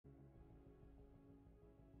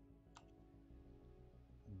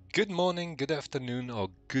Good morning, good afternoon, or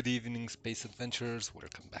good evening, space adventurers.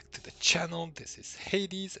 Welcome back to the channel. This is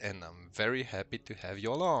Hades, and I'm very happy to have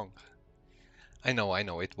you along. I know,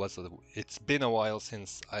 it's been a while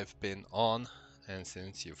since I've been on, and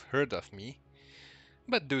since you've heard of me,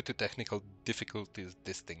 but due to technical difficulties,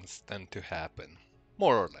 these things tend to happen,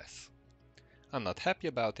 more or less. I'm not happy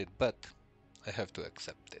about it, but I have to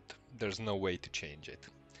accept it. There's no way to change it.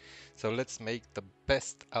 So let's make the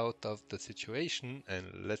best out of the situation and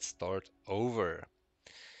let's start over.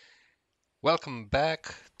 Welcome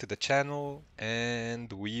back to the channel,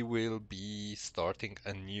 and we will be starting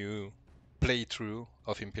a new playthrough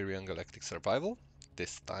of Empyrion Galactic Survival,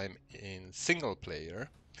 this time in single player.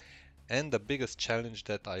 And the biggest challenge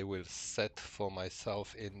that I will set for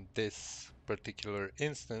myself in this particular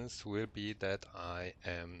instance will be that I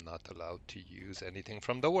am not allowed to use anything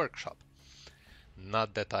from the workshop.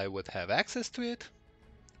 Not that I would have access to it,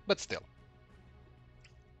 but still.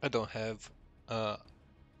 I don't have I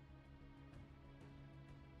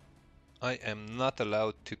am not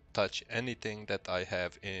allowed to touch anything that I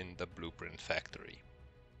have in the blueprint factory.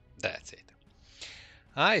 That's it.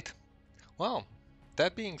 Alright, well,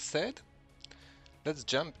 that being said, let's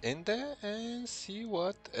jump in there and see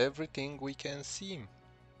what everything we can see.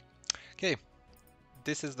 Okay,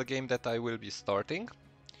 this is the game that I will be starting.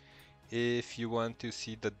 If you want to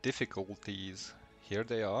see the difficulties, here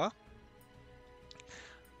they are.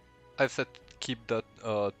 I've set keep the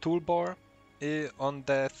toolbar on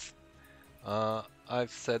death.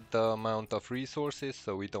 I've set the amount of resources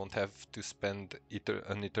so we don't have to spend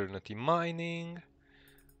an eternity mining.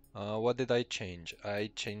 What did I change? I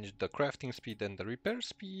changed the crafting speed and the repair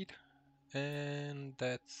speed, and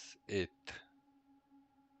that's it.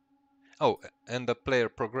 Oh, and the player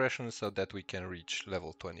progression so that we can reach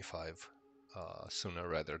level 25 sooner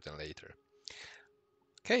rather than later.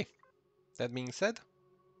 Okay, that being said,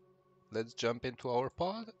 let's jump into our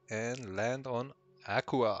pod and land on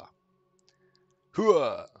Aqua.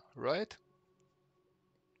 Hua, right?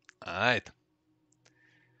 Alright.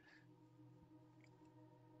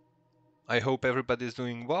 I hope everybody's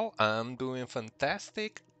doing well. I'm doing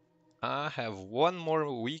fantastic. I have one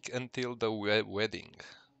more week until the wedding.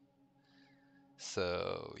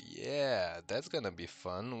 So, yeah, that's gonna be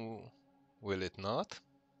fun, will it not?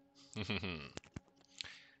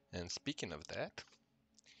 And speaking of that,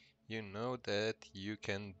 you know that you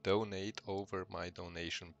can donate over my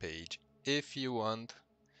donation page if you want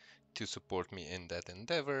to support me in that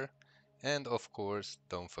endeavor. And of course,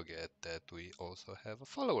 don't forget that we also have a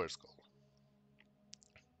followers goal.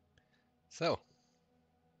 So,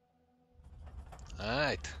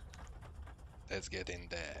 alright, let's get in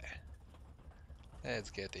there.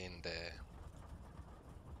 Let's get in there.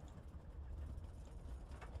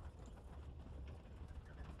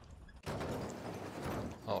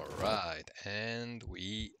 Alright, and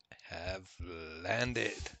we have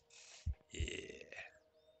landed. Yeah.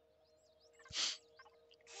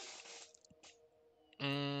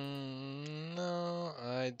 No,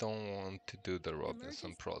 I don't want to do the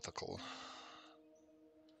Robinson protocol.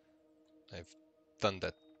 I've done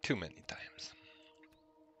that too many times.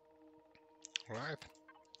 Right.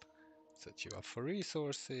 Set you up for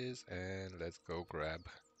resources, and let's go grab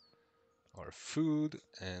our food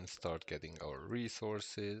and start getting our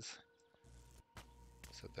resources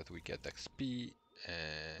so that we get XP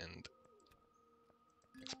and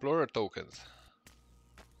explorer tokens.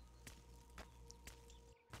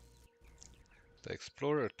 The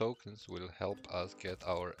explorer tokens will help us get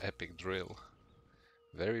our epic drill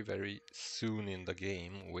very soon in the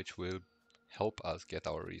game, which will help us get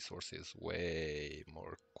our resources way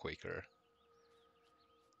more quicker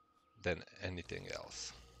than anything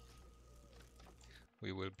else.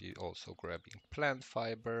 We will be also grabbing plant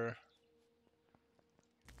fiber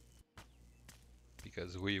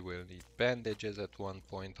because we will need bandages at one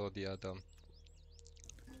point or the other.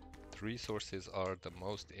 The resources are the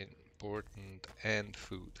most important, and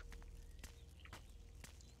food.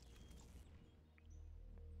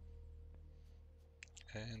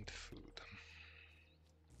 And food.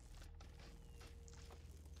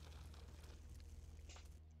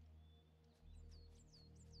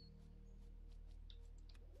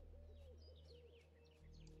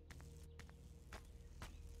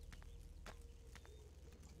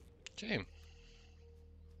 Okay.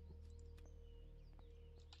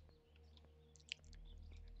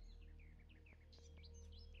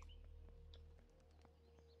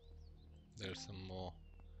 There's some more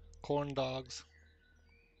corn dogs.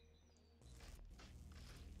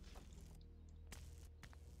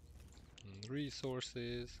 And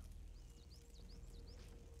resources.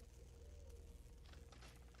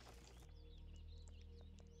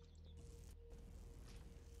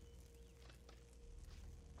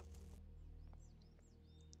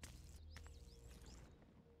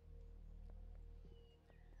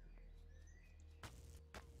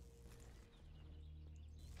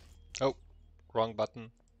 Wrong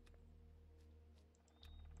button.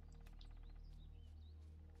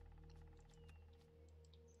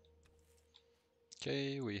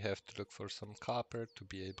 Okay, we have to look for some copper to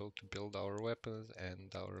be able to build our weapons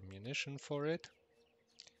and our ammunition for it.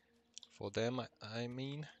 For them, I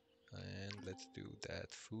mean. And let's do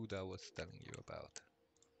that food I was telling you about.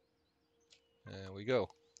 There we go.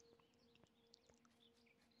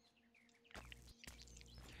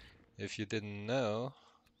 If you didn't know,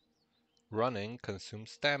 running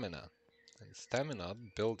consumes stamina. And stamina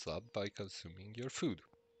builds up by consuming your food.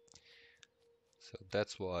 So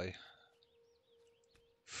that's why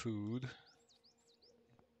food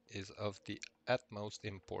is of the utmost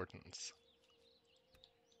importance.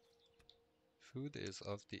 Food is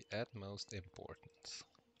of the utmost importance.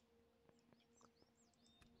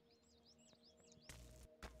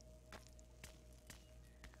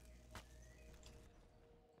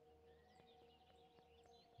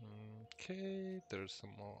 Okay, there's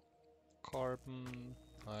some more carbon,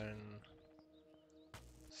 iron.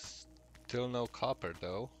 Still no copper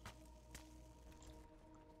though.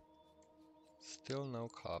 Still no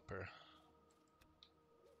copper.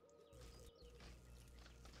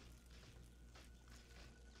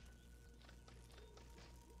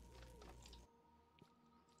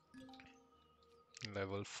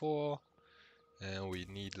 Level 4. And we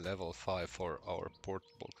need level 5 for our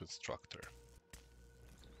portable constructor.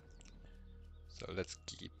 So let's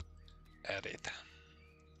keep at it.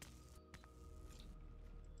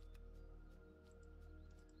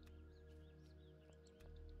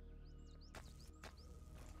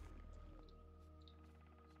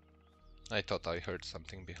 I thought I heard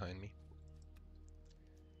something behind me.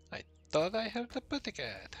 I thought I heard a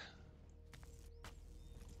pussycat.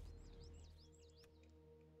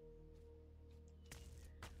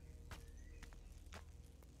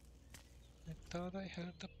 I thought I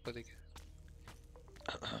heard a pussycat.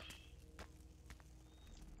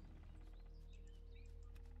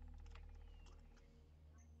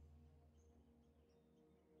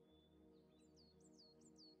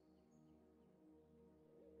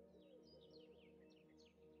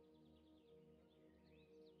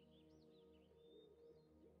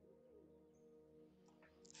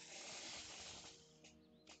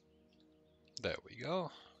 There we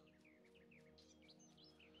go.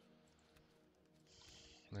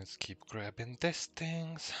 Let's keep grabbing these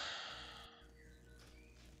things.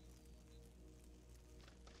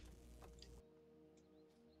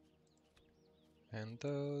 And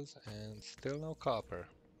those, and still no copper.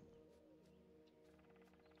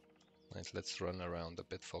 Nice, let's run around a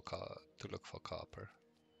bit for to look for copper.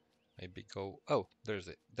 Maybe go. Oh, there's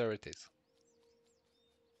it. There it is.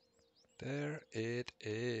 There it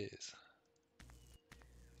is.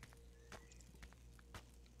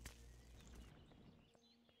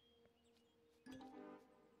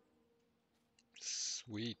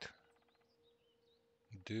 Sweet.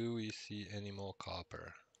 Do we see any more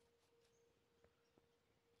copper?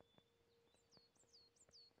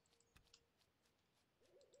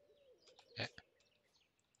 Eh.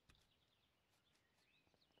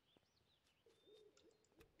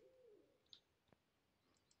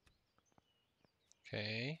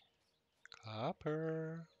 Okay.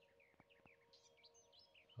 Copper.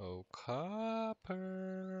 Oh,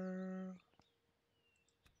 copper.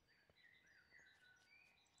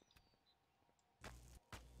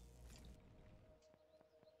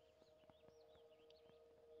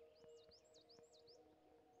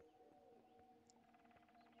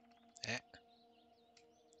 Eh.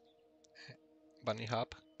 Bunny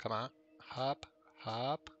hop. Come on. Hop,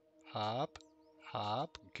 hop, hop,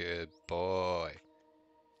 hop. Good boy.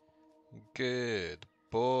 Good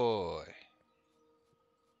boy.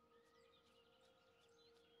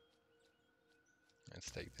 Let's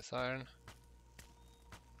take this iron.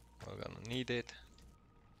 We're gonna need it.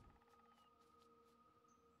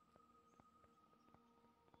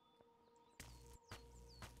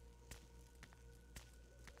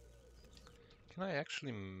 Can I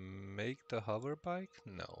actually make the hover bike?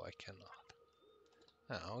 No, I cannot.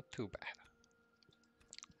 Oh, too bad.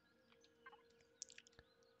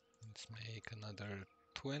 Let's make another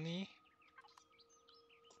 20.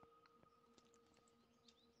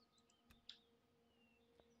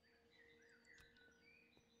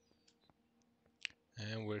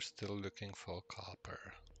 And we're still looking for copper.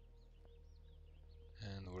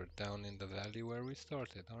 And we're down in the valley where we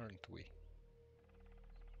started, aren't we?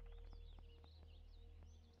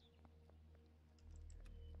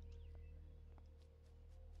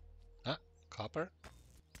 Ah, copper.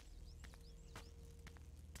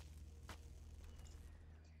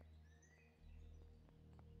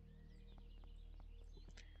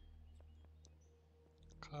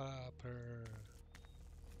 Copper.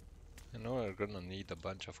 I know we're gonna need a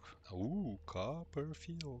bunch of... Ooh, copper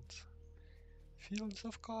fields. Fields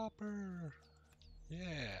of copper.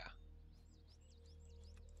 Yeah.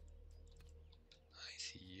 I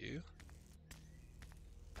see you.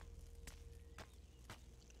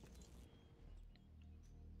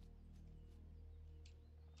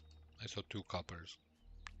 I saw 2 coppers.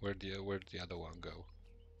 Where'd the other one go?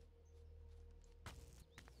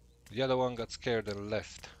 The other one got scared and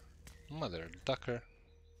left. Mother ducker.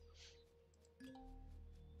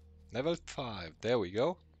 Level 5. There we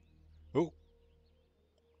go. Oh.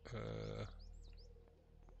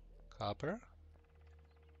 Copper.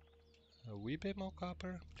 A wee bit more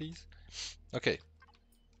copper, please. Okay.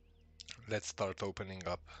 Let's start opening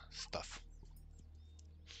up stuff.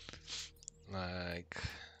 Like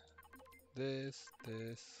this.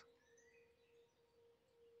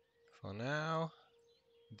 For now.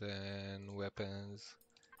 Then weapons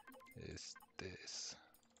is this.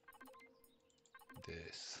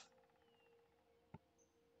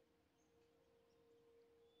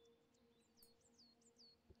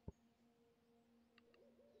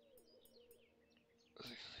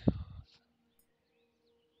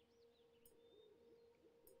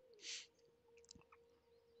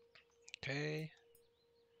 Okay.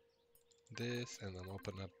 This, and then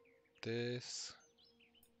open up this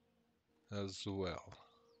as well.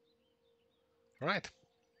 Right.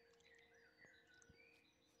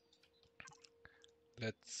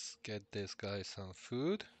 Let's get this guy some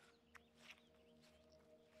food.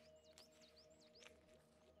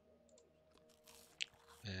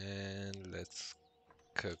 And let's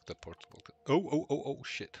cook the portable. Oh,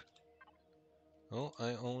 shit. Oh,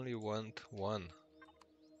 I only want 1.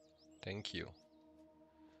 Thank you.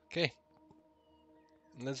 Okay.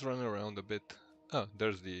 Let's run around a bit. Oh,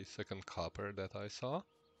 there's the second copper that I saw.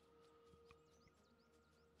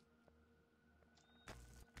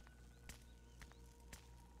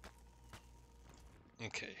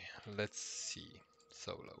 Okay, let's see.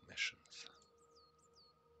 Solo missions.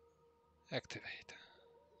 Activate.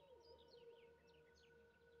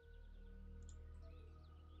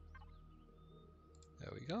 There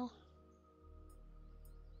we go.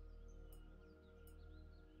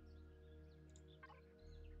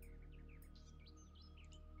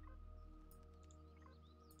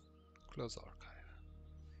 Close archive.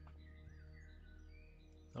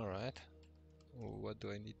 Alright. What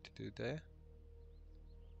do I need to do there?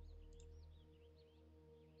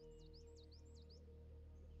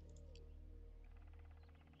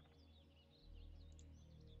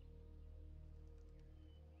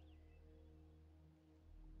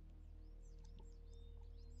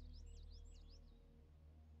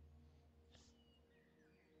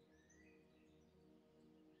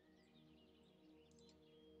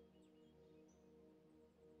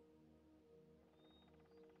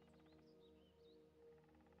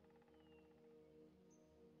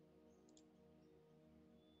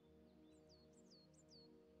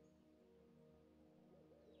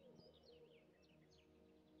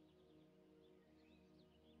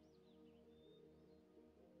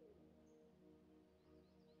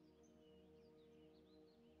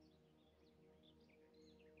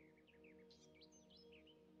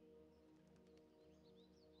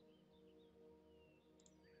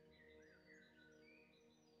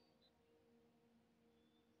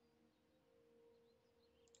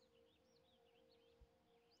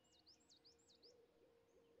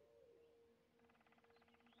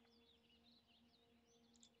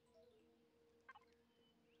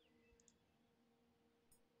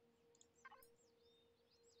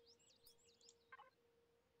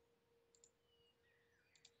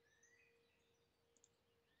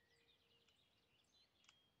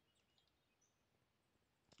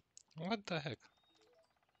 What the heck?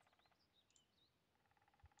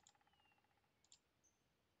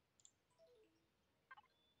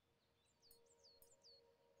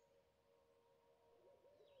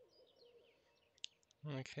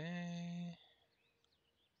 Okay.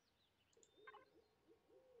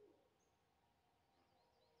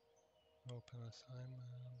 Open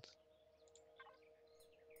assignment.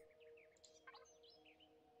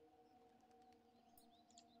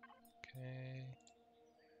 Okay.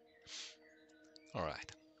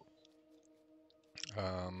 Alright.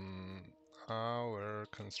 Our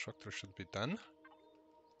constructor should be done.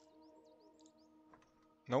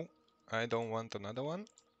 No, I don't want another one.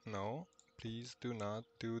 No, please do not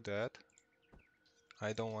do that.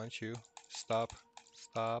 I don't want you. Stop.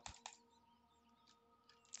 Stop.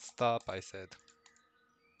 Stop, I said.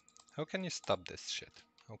 How can you stop this shit?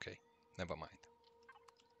 Okay, never mind.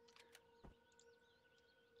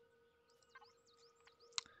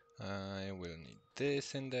 I will need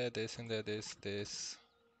this in there, this in there, this.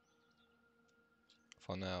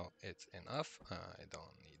 For now, it's enough. I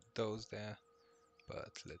don't need those there,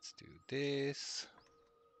 but let's do this.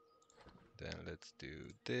 Then let's do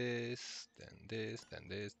this, then this, then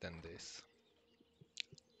this, then this.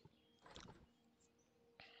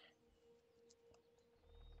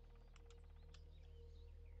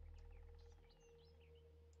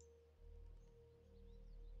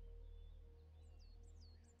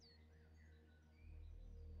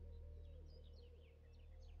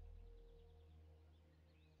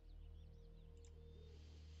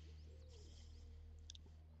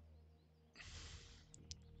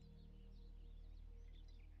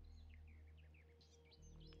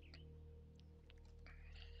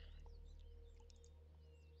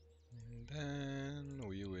 And then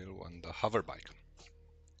we will want the hover bike.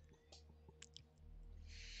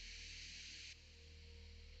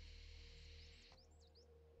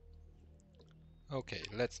 Okay,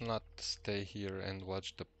 let's not stay here and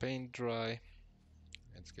watch the paint dry.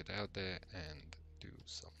 Let's get out there and do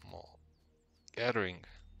some more gathering.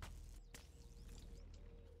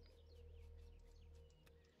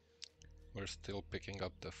 We're still picking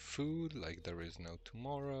up the food like there is no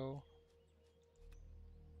tomorrow,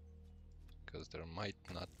 because there might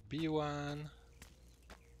not be one.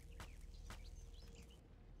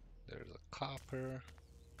 There's a copper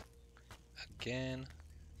again.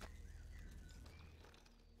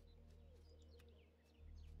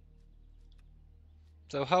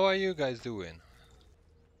 So how are you guys doing?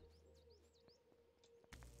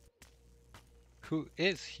 Who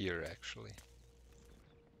is here actually?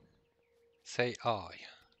 Say I.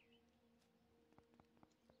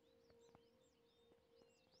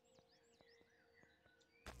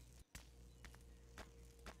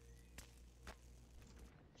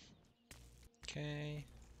 Okay,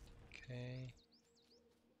 okay.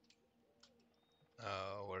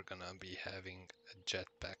 We're gonna be having a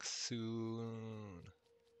jetpack soon.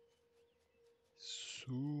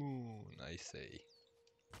 Soon, I say.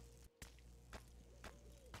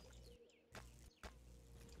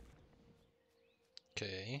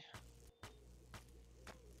 Okay.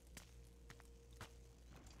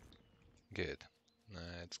 Good.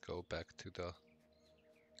 Let's go back to the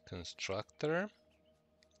constructor.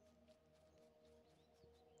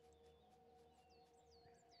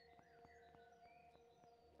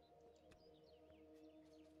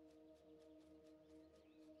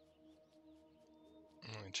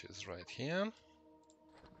 Which is right here.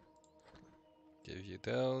 Give you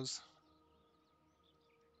those.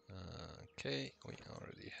 Okay, we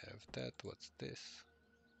already have that. What's this?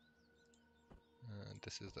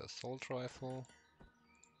 This is the assault rifle.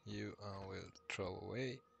 You will throw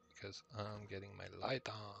away because I'm getting my light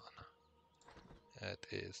on. That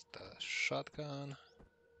is the shotgun.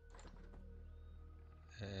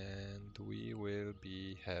 And we will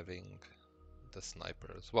be having the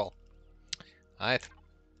sniper as well. Alright.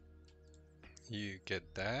 You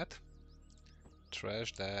get that.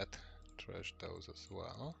 Trash that. Trash those as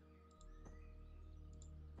well.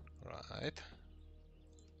 Right.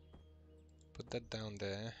 Put that down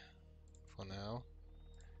there for now.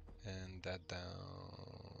 And that down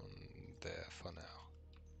there for now.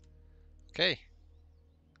 Okay.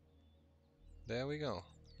 There we go.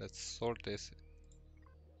 Let's sort this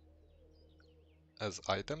as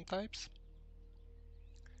item types.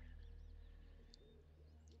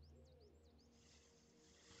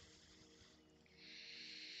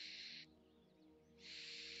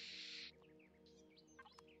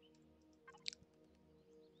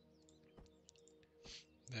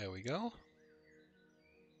 There we go.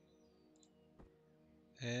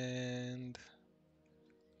 And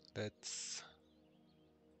let's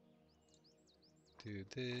do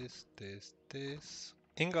this, this, this.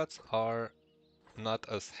 Ingots are not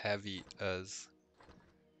as heavy as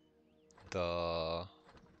the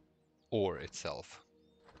ore itself.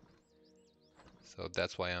 So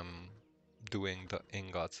that's why I'm doing the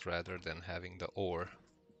ingots rather than having the ore.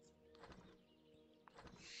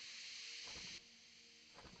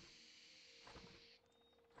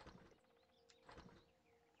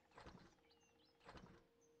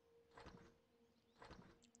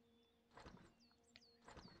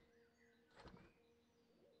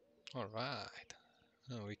 Alright.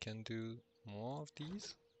 Now we can do more of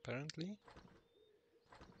these, apparently.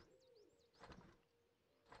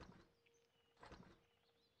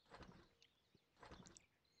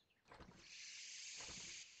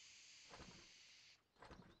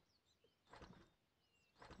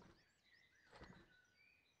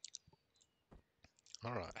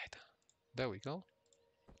 Alright. There we go.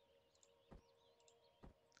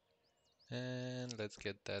 And let's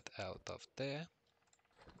get that out of there.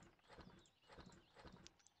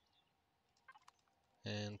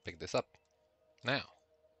 And pick this up. Now,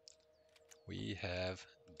 we have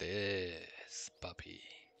this puppy.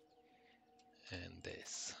 And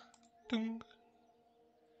this. Ding.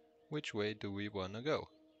 Which way do we want to go?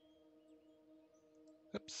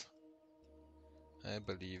 Oops. I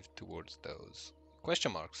believe towards those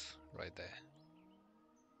question marks right there.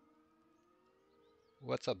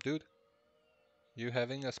 What's up, dude? You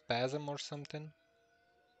having a spasm or something?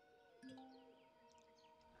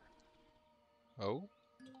 Oh?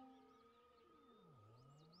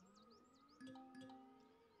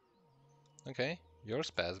 Okay, you're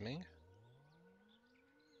spasming.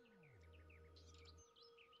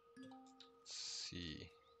 Let's see.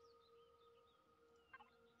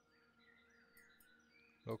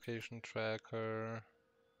 Location tracker.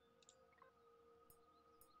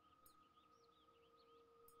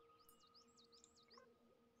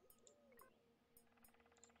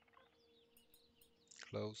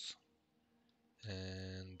 Close.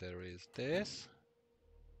 And there is this.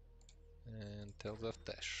 And Tales of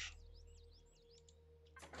Dash.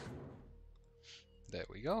 There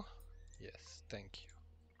we go. Yes, thank you.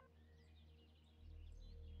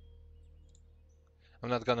 I'm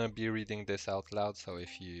not gonna be reading this out loud, so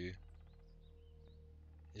if you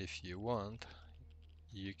want,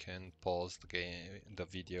 you can pause the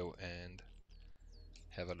video and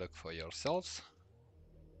have a look for yourselves.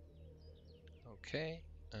 Okay,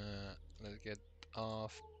 let's get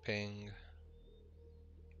off, ping,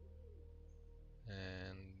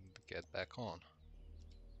 and get back on.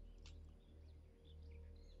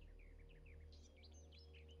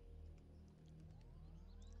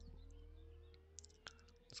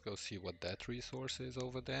 Let's go see what that resource is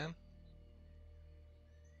over there.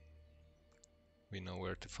 We know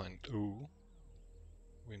where to find, ooh,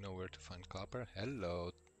 we know where to find copper.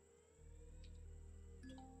 Hello.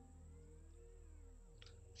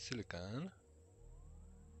 Silicon.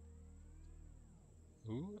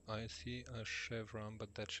 Ooh, I see a chevron,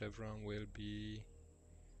 but that chevron will be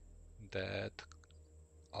that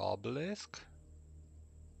obelisk.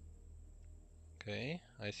 Okay,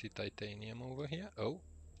 I see titanium over here. Oh,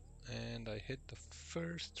 and I hit the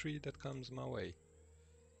first tree that comes my way.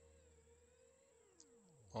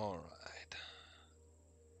 Alright.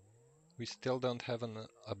 We still don't have an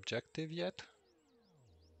objective yet.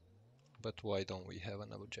 But why don't we have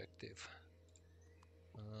an objective?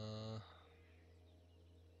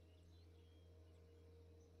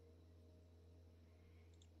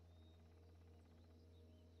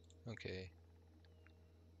 Okay.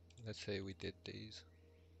 Let's say we did these.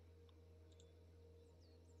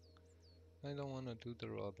 I don't want to do the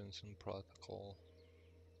Robinson protocol.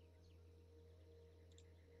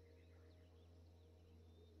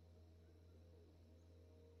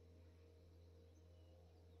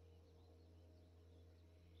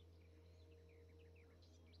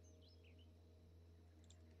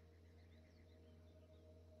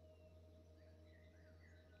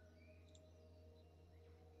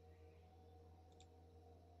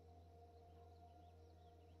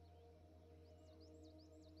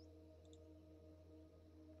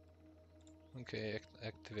 Okay,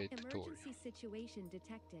 activate tutorial. Emergency situation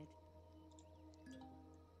detected.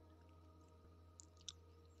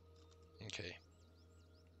 Okay.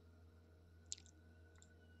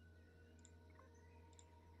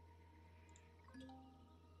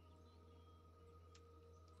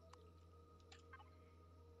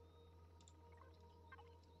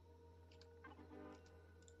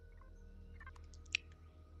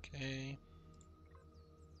 Okay.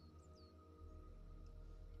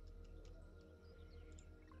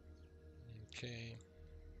 Okay.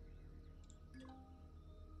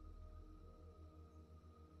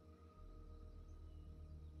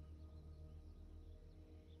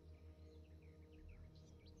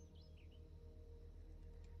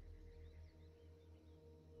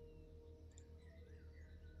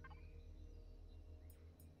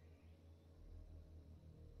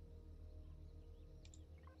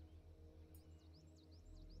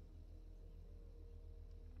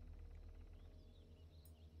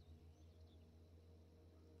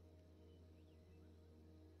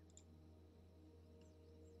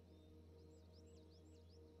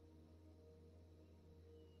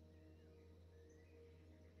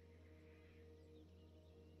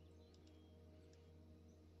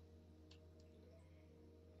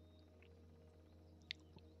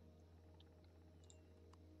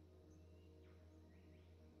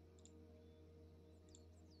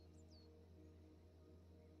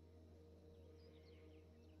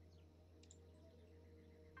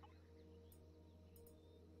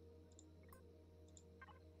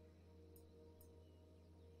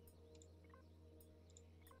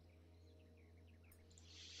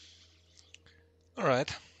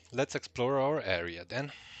 Alright, let's explore our area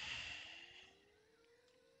then.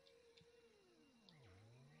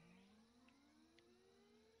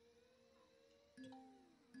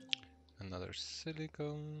 Another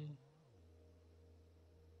silicone.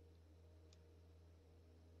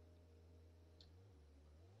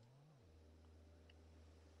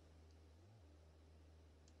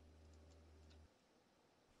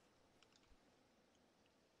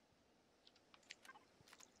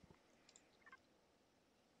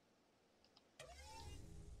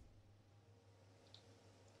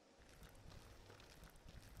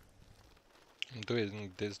 I'm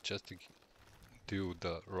doing this just to do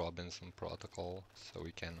the Robinson protocol so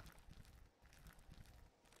we can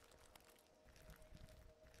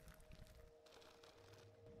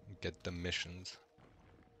get the missions.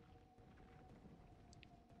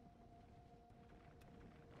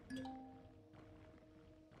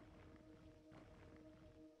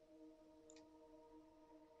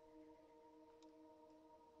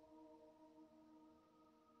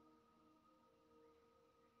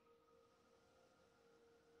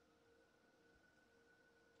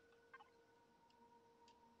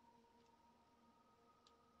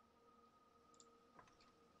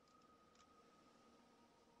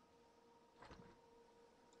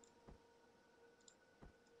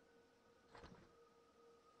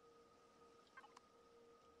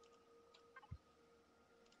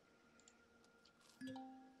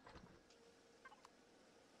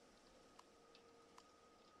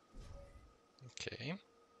 Okay.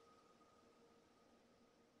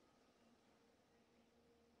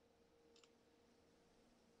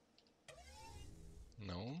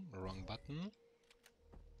 No, wrong button.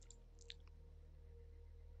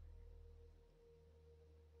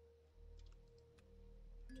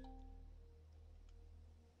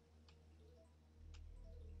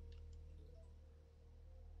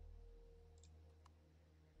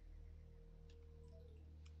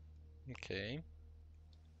 Okay.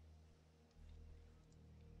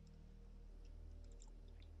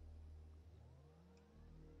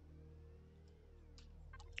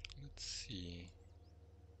 Let's see.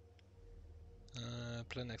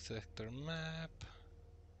 Planet sector map.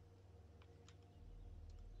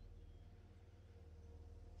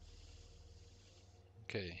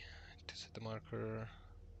 Okay, to set the marker.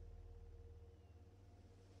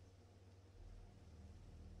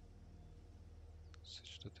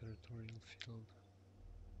 Switch to territorial field.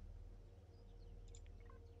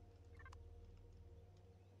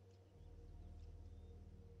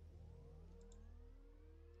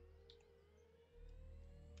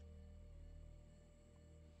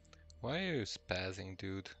 Why are you spazzing,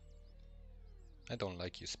 dude? I don't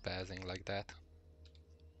like you spazzing like that.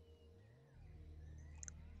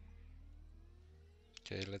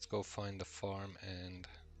 Okay, let's go find the farm and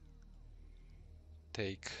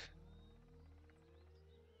take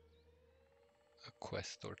a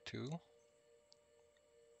quest or two.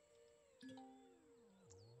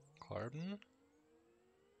 Carbon.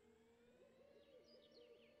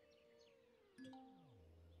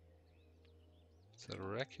 It's a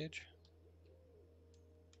wreckage.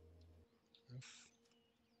 F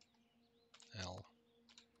L.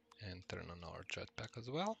 And turn on our jetpack as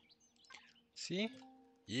well. See?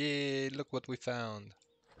 Yeah, look what we found.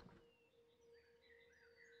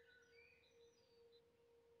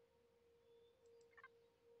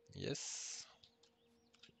 Yes.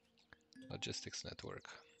 Logistics network.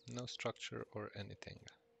 No structure or anything.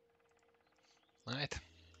 Right.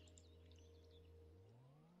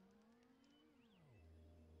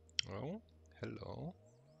 Oh, hello.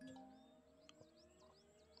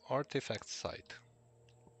 Artifact site.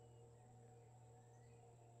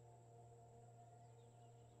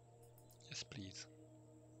 Yes, please.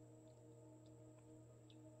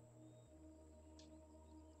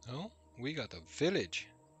 Oh, we got a village.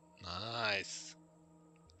 Nice.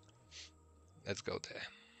 Let's go there.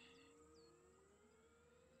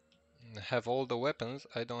 Have all the weapons.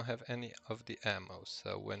 I don't have any of the ammo.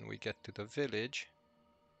 So when we get to the village,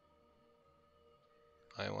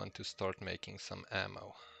 I want to start making some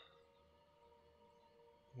ammo.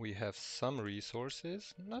 We have some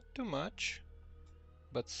resources, not too much,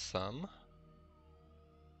 but some.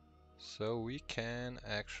 So we can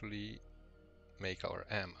actually make our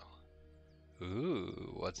ammo.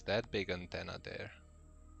 Ooh, what's that big antenna there?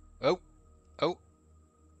 Oh, oh,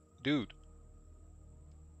 dude.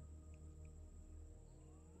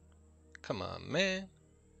 Come on, man.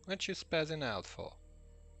 What you spazzing out for?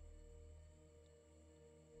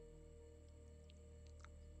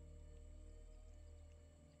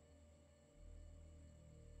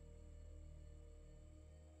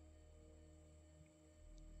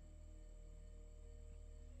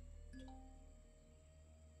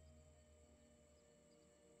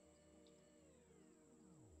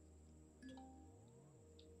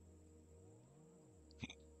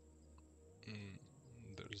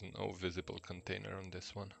 There's no visible container on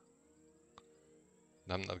this one.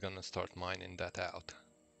 I'm not gonna start mining that out.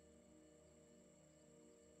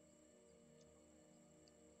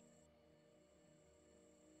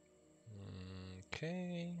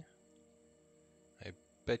 Okay. I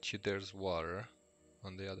bet you there's water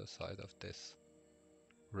on the other side of this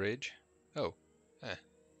ridge. Oh, eh.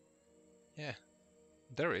 Yeah,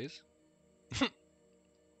 there is.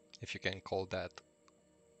 If you can call that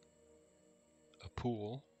a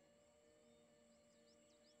pool.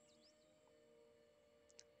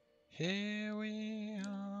 Here we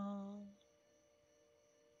are.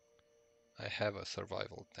 I have a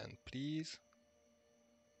survival tent, please.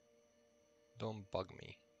 Don't bug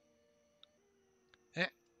me. Eh.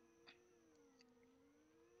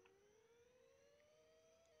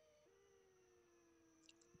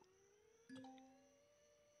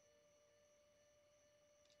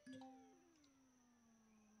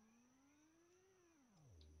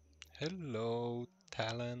 Hello,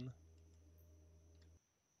 Talon.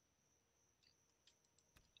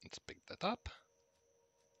 Let's pick that up.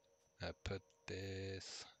 I put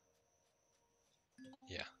this.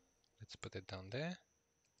 Yeah, let's put it down there.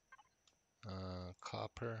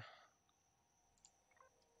 Copper.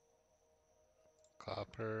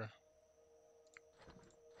 Copper.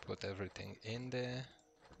 Put everything in there.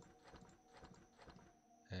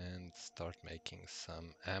 And start making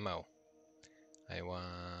some ammo. I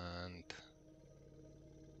want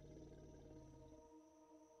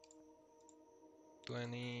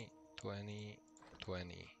 20, 20,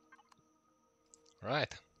 20.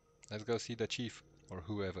 Right, let's go see the chief or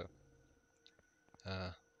whoever.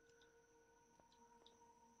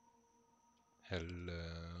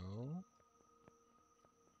 Hello?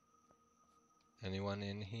 Anyone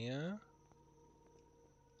in here?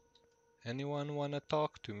 Anyone wanna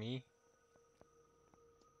talk to me?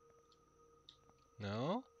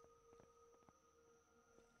 No?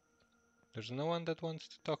 There's no one that wants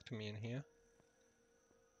to talk to me in here.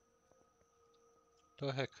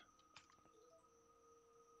 The heck?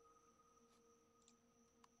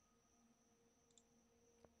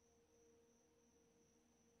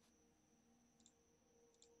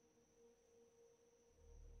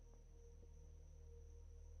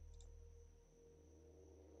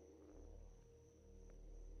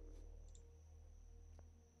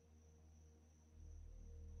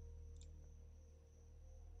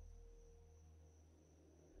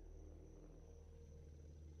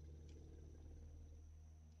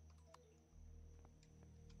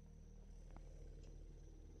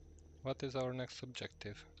 What is our next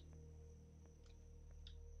objective?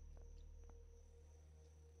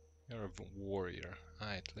 You're a warrior.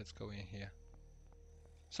 Alright, let's go in here.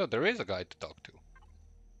 So there is a guy to talk to.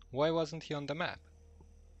 Why wasn't he on the map?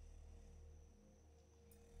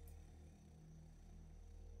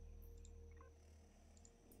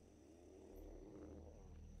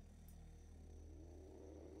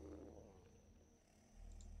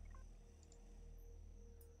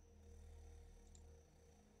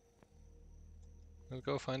 Let's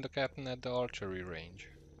go find the captain at the archery range.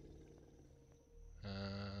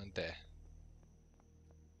 There.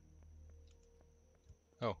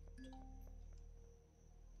 Oh.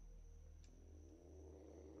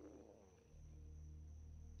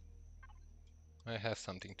 I have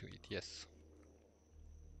something to eat, yes.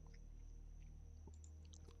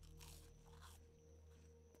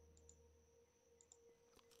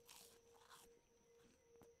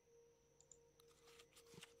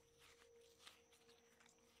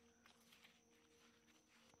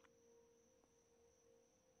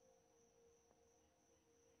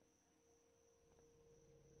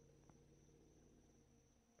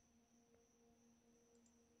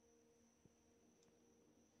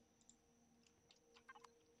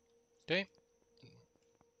 Okay.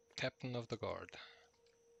 Captain of the guard.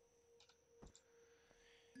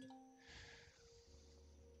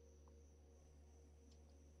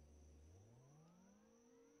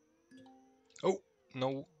 Oh,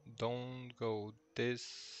 no, don't go.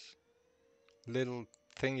 This little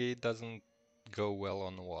thingy doesn't go well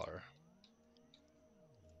on water.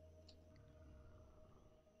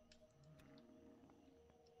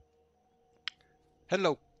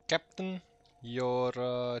 Hello, Captain.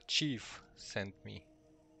 Your chief sent me.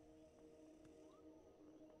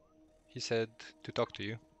 He said to talk to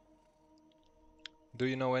you. Do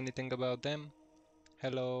you know anything about them?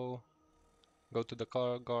 Hello. Go to the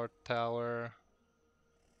car guard tower.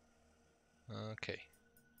 Okay.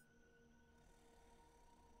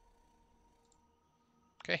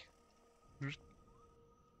 Okay.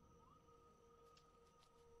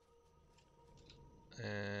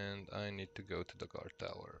 And I need to go to the guard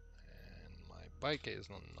tower. And my Bike is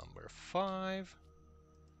on number 5.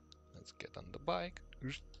 Let's get on the bike.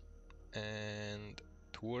 And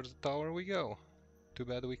towards the tower we go. Too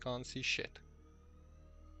bad we can't see shit.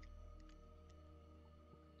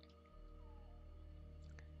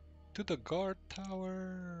 To the guard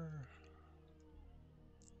tower.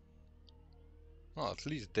 Well, at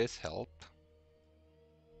least this helped.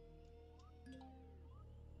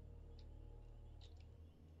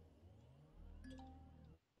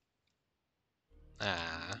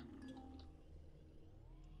 Ah.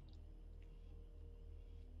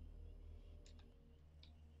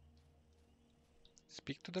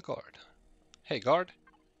 Speak to the guard. Hey, guard.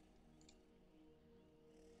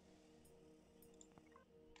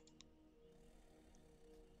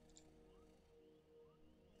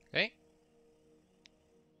 Hey.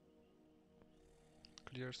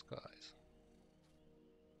 Clear skies.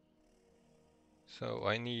 So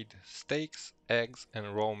I need steaks, eggs,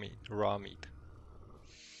 and raw meat. Raw meat.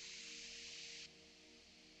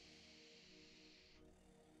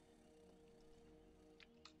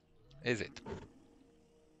 Is it?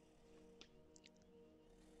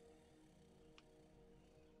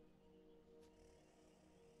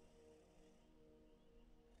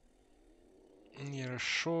 Near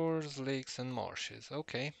shores, lakes, and marshes.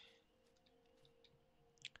 Okay.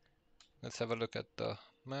 Let's have a look at the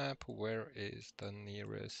map. Where is the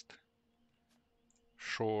nearest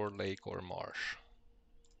shore, lake, or marsh?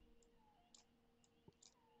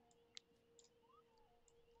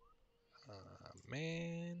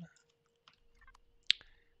 Man.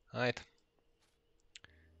 Right.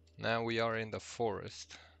 Now we are in the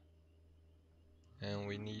forest. And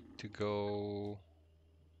we need to go...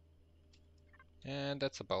 And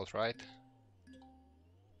that's about right.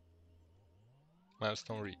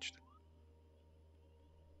 Milestone reached.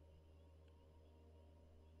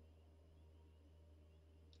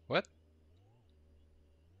 What?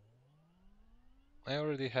 I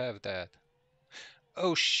already have that.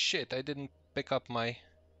 Oh shit, I didn't pick up my...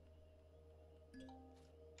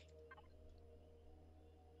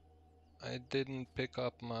 I didn't pick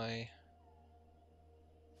up my...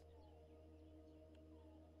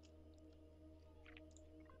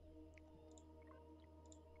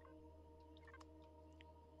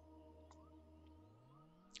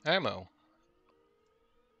 ammo.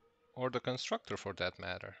 Or the constructor for that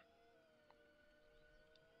matter.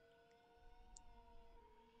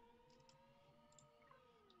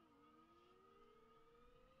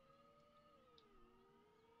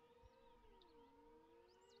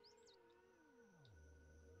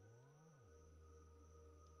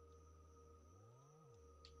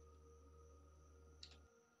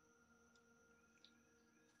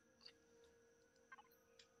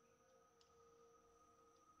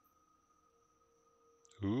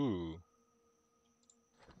 Ooh.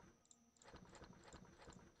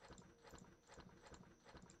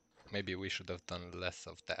 Maybe we should have done less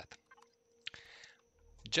of that.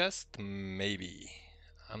 Just maybe.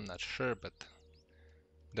 I'm not sure, but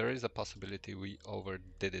there is a possibility we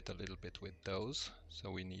overdid it a little bit with those.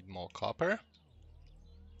 So we need more copper.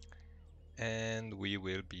 And we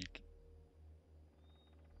will be...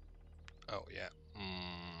 Oh yeah.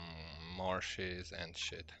 Marshes and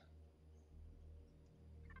shit.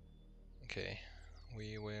 Okay.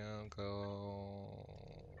 We will go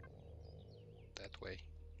that way.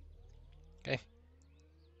 Okay.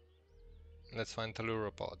 Let's find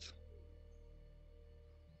telluropods.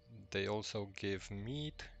 They also give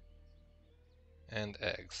meat and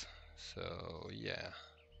eggs. So yeah.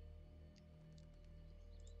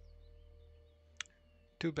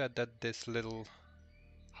 Too bad that this little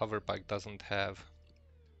hover bike doesn't have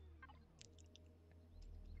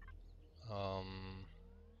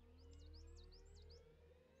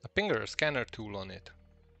a finger scanner tool on it.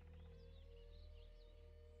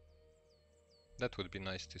 That would be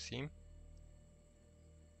nice to see.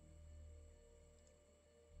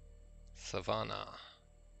 Savannah.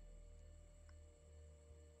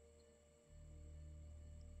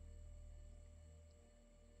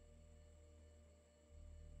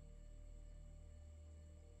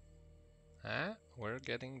 Ah, we're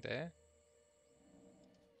getting there.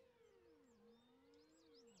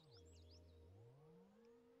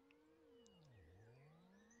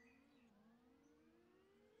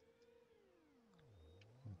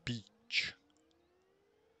 Beach.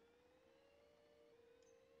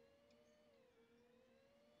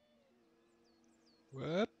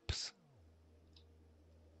 Whoops.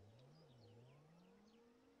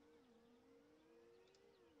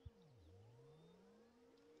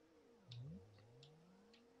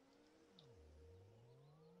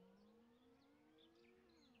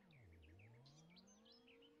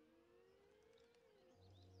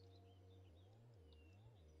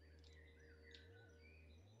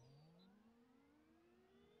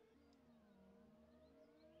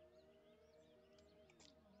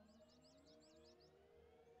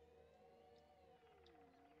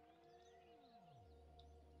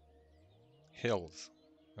 Hills.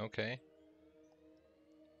 Okay.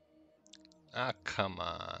 Ah, come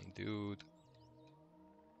on, dude.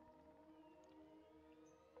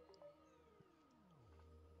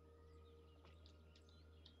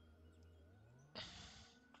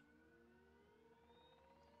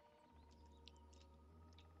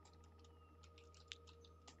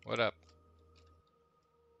 What up?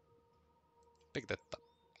 Pick that up.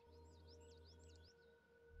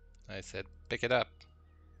 I said, pick it up.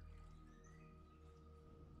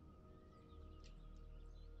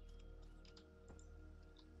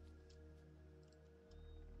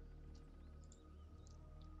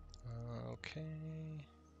 Okay.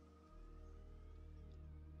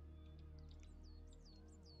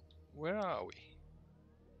 Where are we?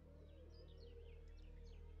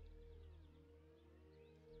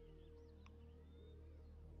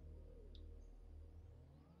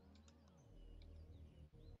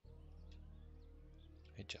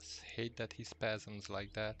 I just hate that he spasms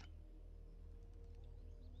like that.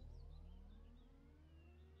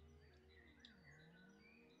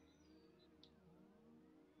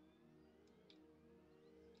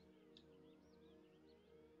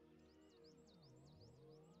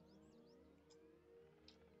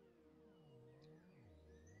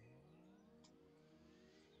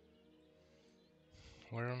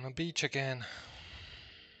 We're on a beach again.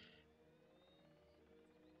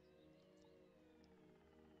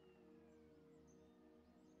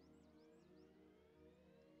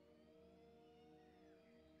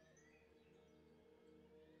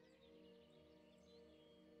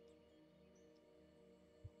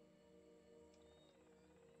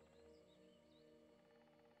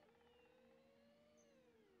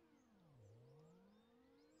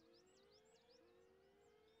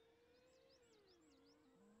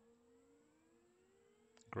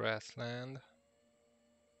 Grassland.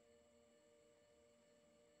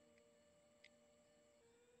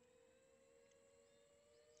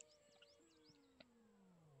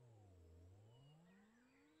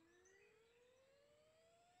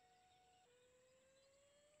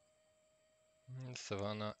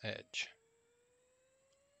 Savannah Edge.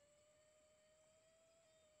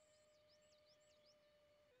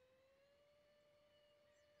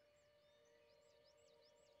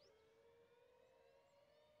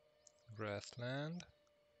 Grassland.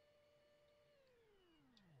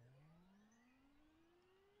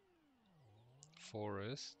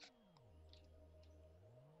 Forest.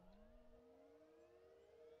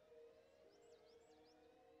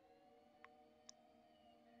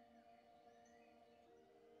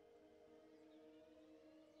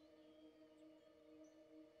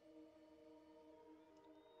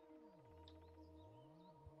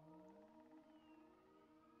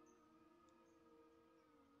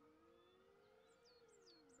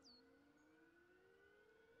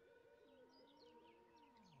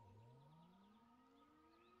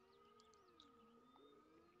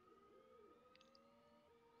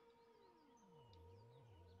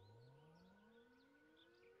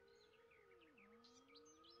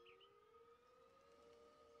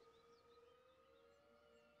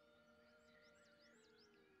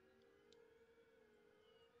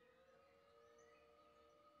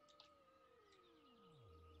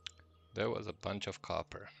 There was a bunch of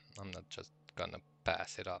copper. I'm not just gonna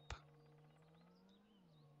pass it up.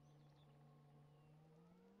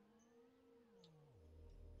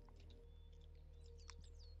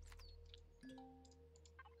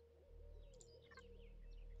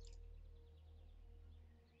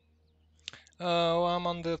 Oh, I'm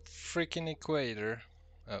on the freaking equator.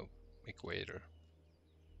 Oh, equator.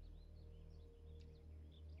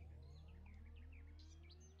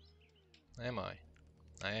 Am I?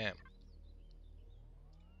 I am.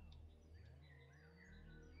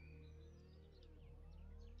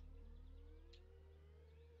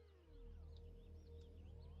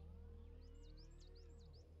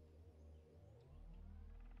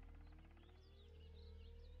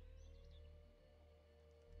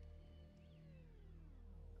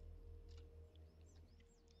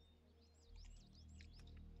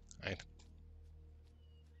 Right.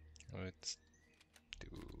 Let's do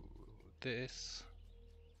this.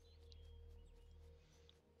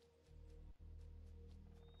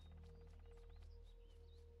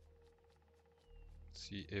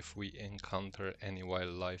 See if we encounter any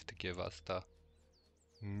wildlife to give us the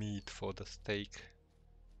meat for the steak.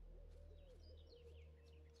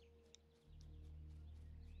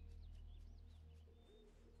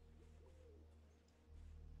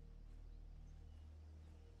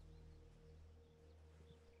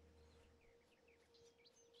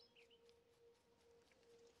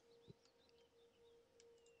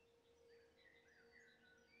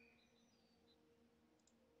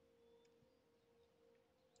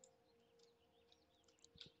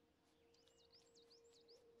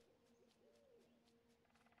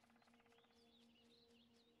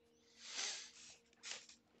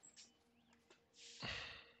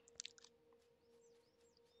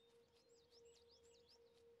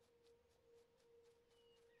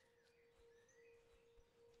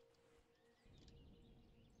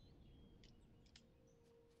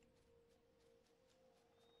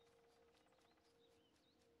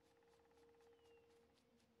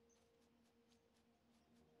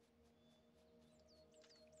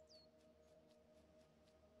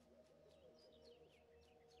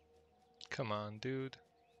 Come on, dude.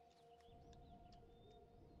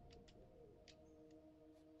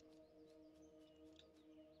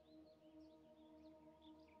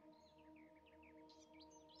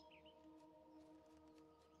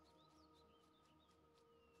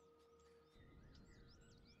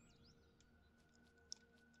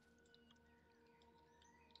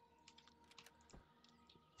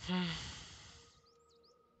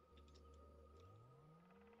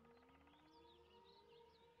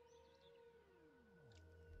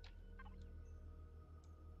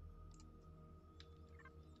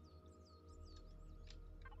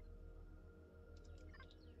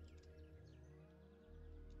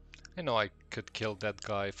 I know I could kill that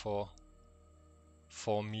guy for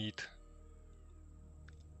meat.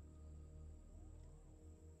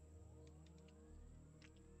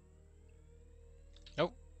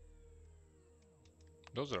 Oh,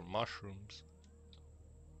 those are mushrooms.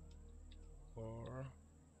 Or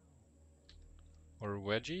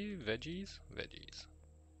veggies? Veggies.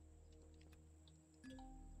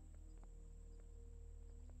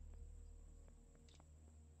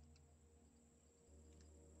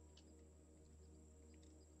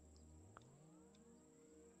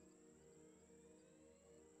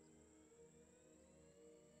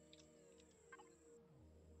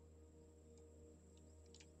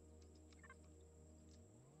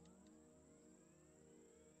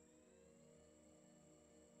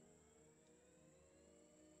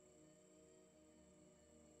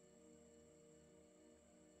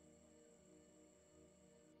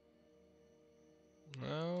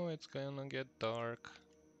 No, it's gonna get dark.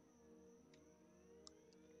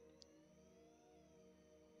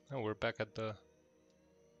 Oh, we're back at the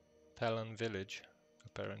Talon village,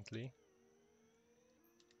 apparently.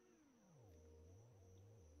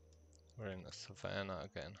 We're in the savannah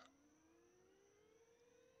again.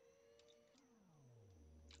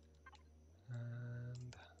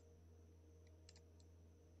 And...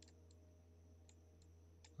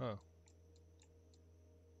 oh.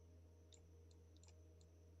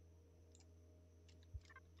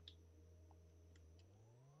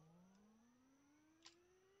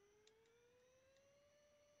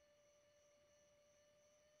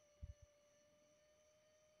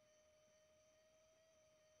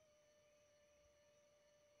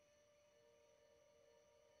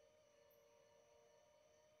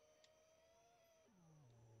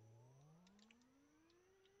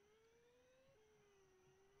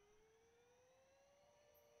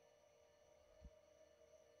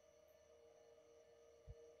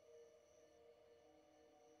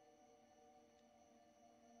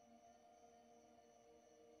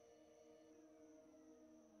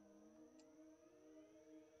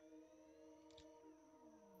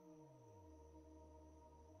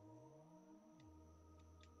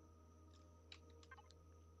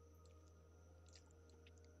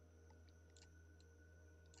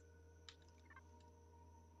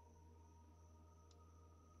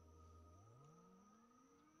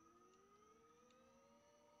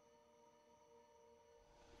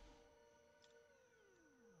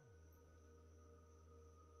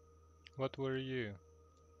 What were you?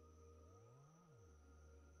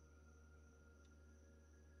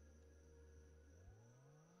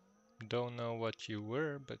 Don't know what you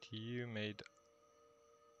were, but you made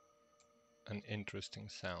an interesting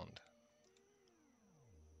sound.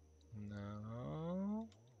 No.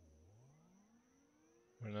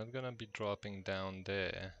 We're not gonna be dropping down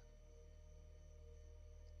there.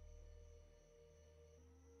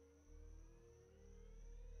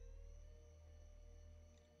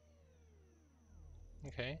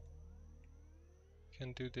 Okay.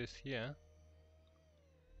 Can do this here.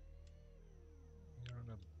 We're on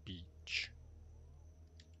a beach.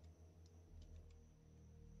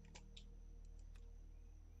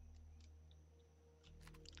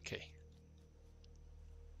 Okay.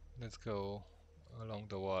 Let's go along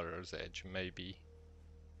the water's edge. Maybe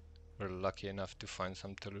we're lucky enough to find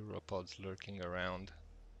some telluropods lurking around.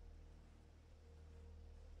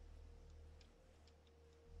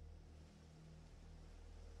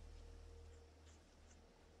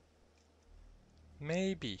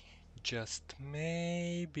 Maybe. Just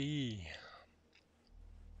maybe.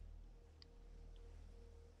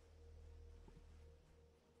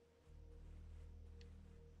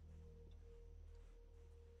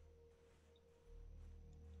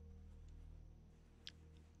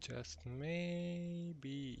 Just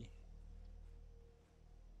maybe.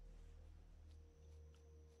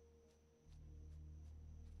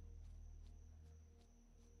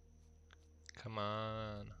 Come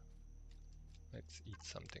on. Let's eat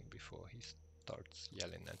something before he starts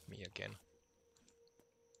yelling at me again.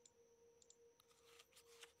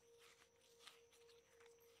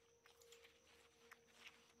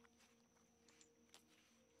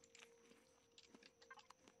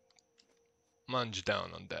 Munch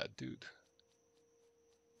down on that, dude.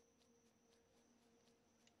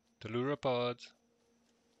 Telurapods.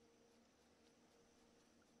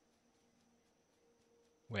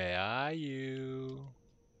 Where are you?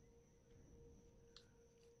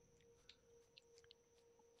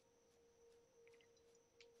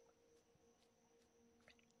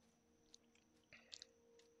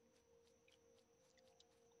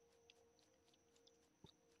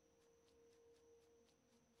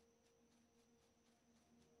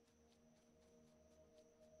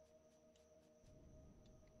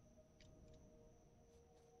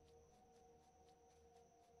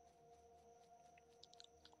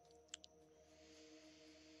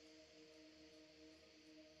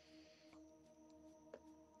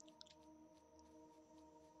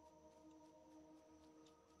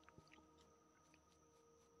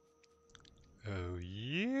 Oh,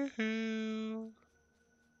 you.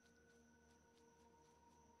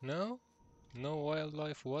 No? No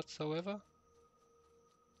wildlife whatsoever?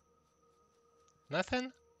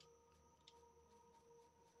 Nothing?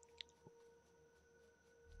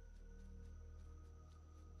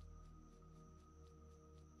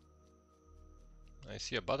 I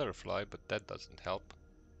see a butterfly, but that doesn't help.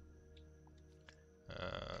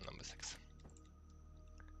 Number 6.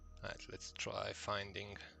 Alright, let's try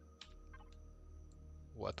finding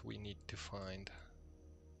what we need to find.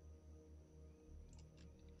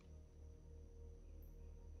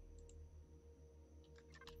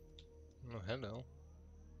 Oh, hello.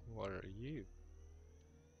 What are you?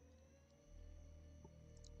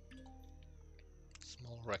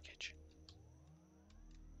 Small wreckage.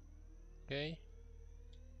 Okay.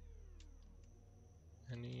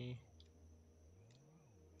 Any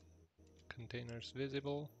containers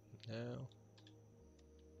visible? No.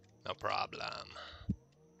 No problem.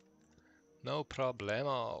 No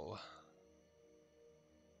problemo.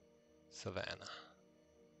 Savannah.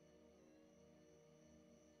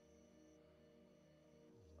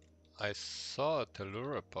 I saw a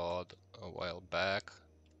telluropod a while back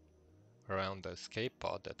around the escape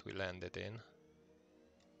pod that we landed in.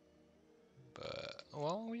 But,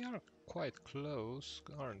 well, we are quite close,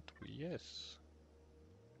 aren't we? Yes.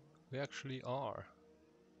 We actually are.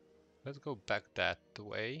 Let's go back that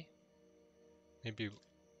way. Maybe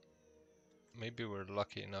we're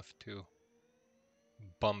lucky enough to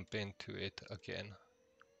bump into it again.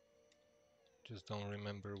 Just don't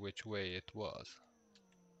remember which way it was.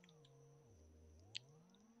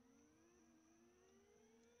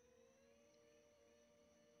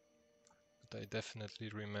 But I definitely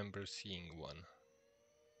remember seeing one.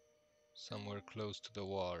 Somewhere close to the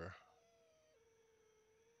water.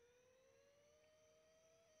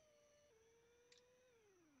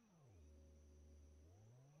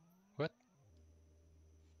 What?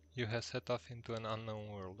 You have set off into an unknown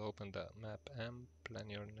world. Open the map and plan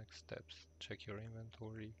your next steps. Check your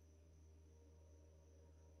inventory.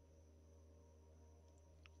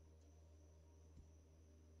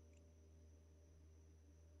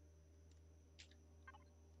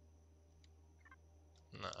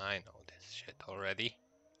 Nah, I know this shit already.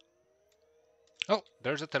 Oh,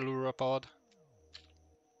 there's a telluropod.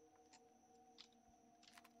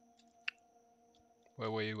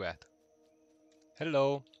 Where were you at?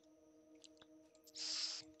 Hello.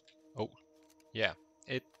 Oh, yeah.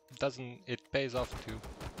 It doesn't. It pays off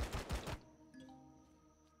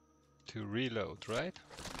to reload, right?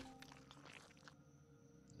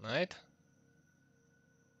 Right?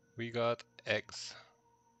 We got eggs,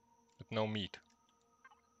 but no meat.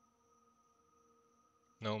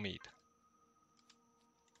 No meat.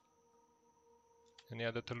 Any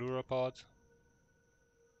other telluropods?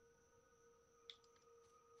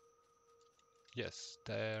 Yes,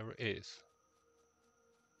 there is.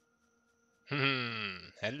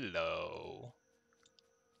 Hello.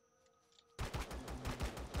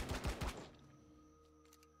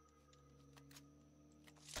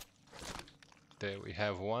 There we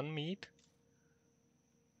have one meat.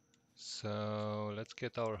 So let's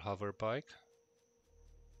get our hover bike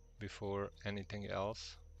before anything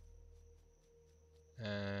else.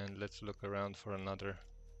 And let's look around for another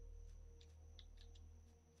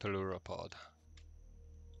telluropod.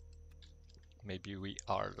 Maybe we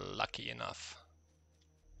are lucky enough.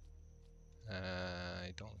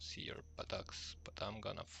 I don't see your buttocks, but I'm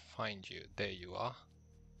gonna find you. There you are.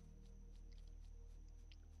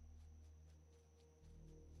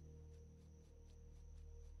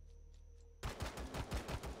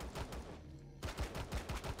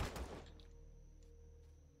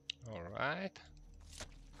 Alright.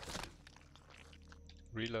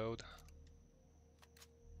 Reload.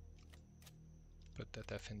 Put that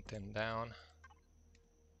effing thing down.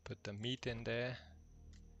 Put the meat in there.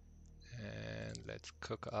 And let's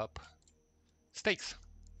cook up steaks.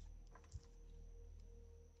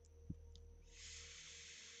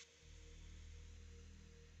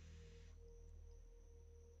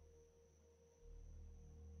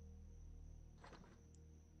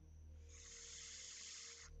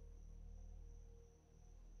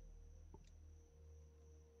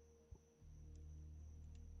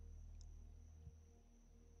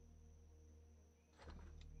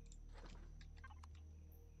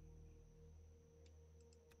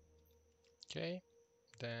 Okay,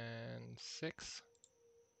 then 6.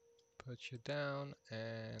 Put you down,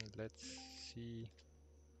 and let's see.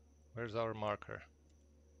 Where's our marker?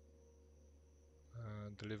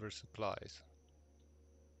 Deliver supplies.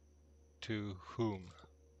 To whom?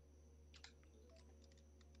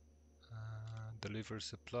 Deliver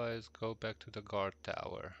supplies, go back to the guard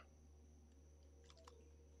tower.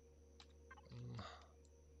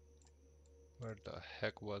 Where the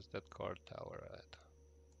heck was that guard tower at?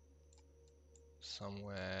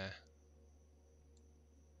 Somewhere.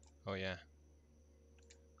 Oh yeah.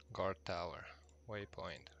 Guard tower.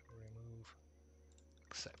 Waypoint. Remove.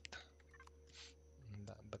 Accept.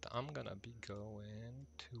 But I'm gonna be going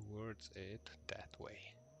towards it that way.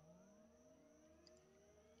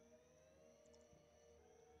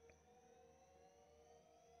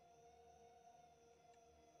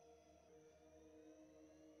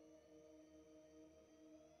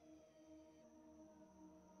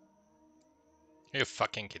 You're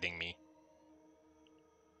fucking kidding me.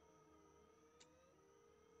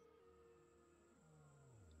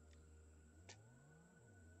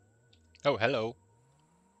 Oh, hello.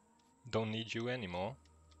 Don't need you anymore.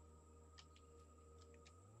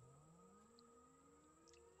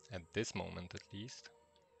 At this moment, at least.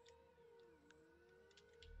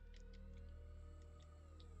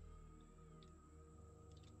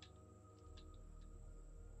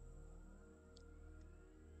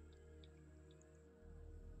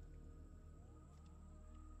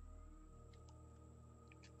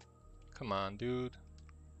 Come on, dude.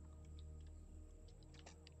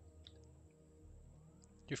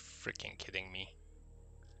 You're freaking kidding me.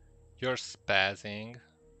 You're spazzing.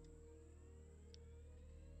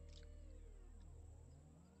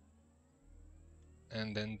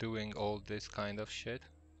 And then doing all this kind of shit.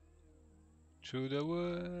 Through the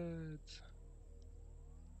woods.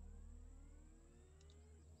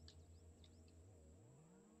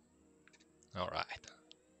 Alright.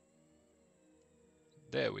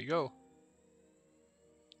 There we go.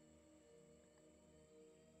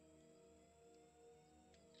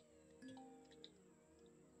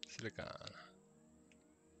 Silicon.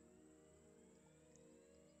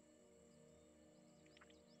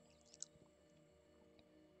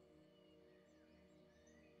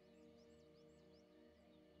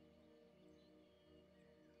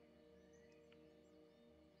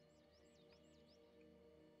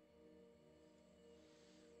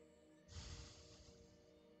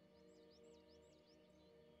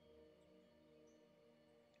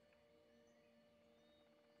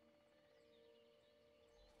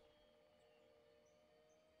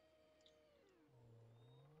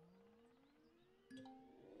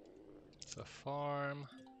 It's a farm.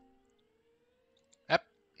 Yep.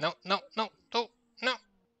 No, no, no, no, no.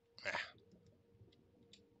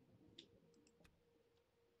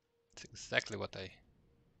 It's exactly what I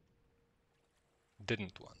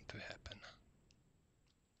didn't want to happen.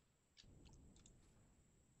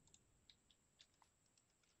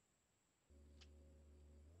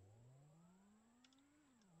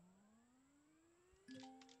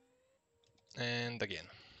 And again.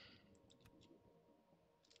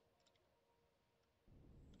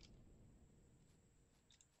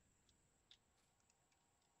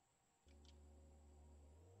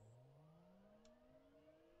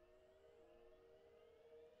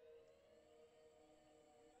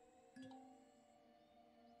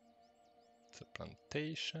 It's a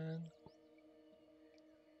plantation.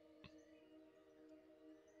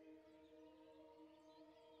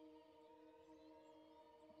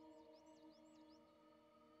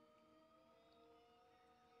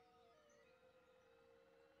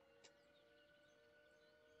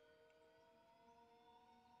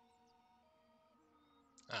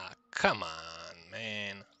 Ah, come on,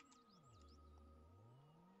 man.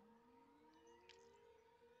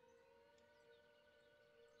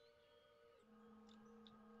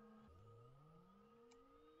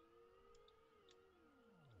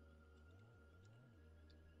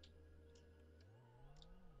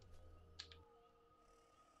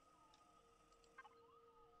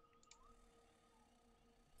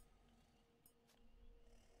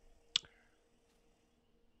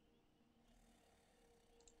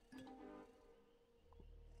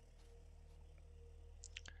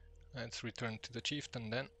 Let's return to the chieftain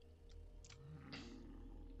then.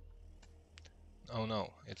 Oh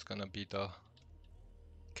no, it's gonna be the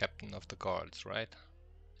captain of the guards, right?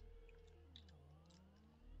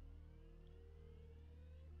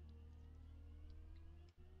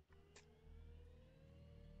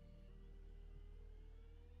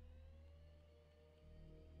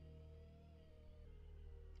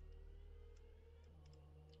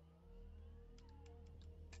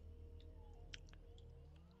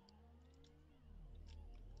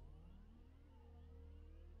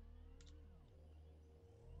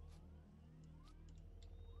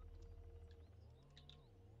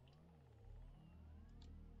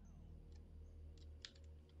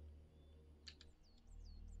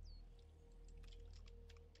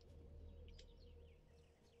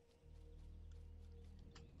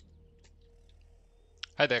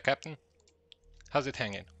 Hi there, captain. How's it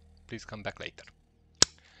hanging? Please come back later.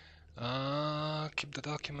 Keep the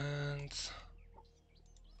documents.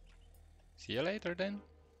 See you later then.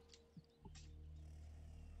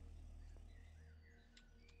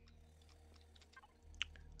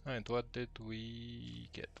 Alright, what did we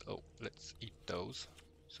get? Oh, let's eat those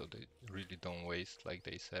so they really don't waste like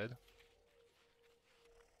they said.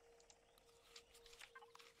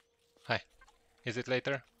 Hi, is it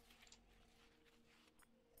later?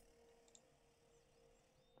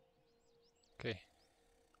 Okay,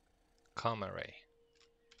 comm array.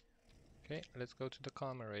 Okay, let's go to the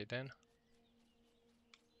comm array then.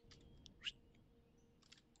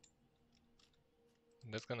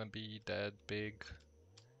 That's gonna be that big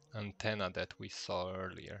antenna that we saw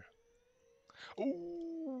earlier.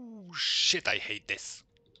 Oh shit, I hate this.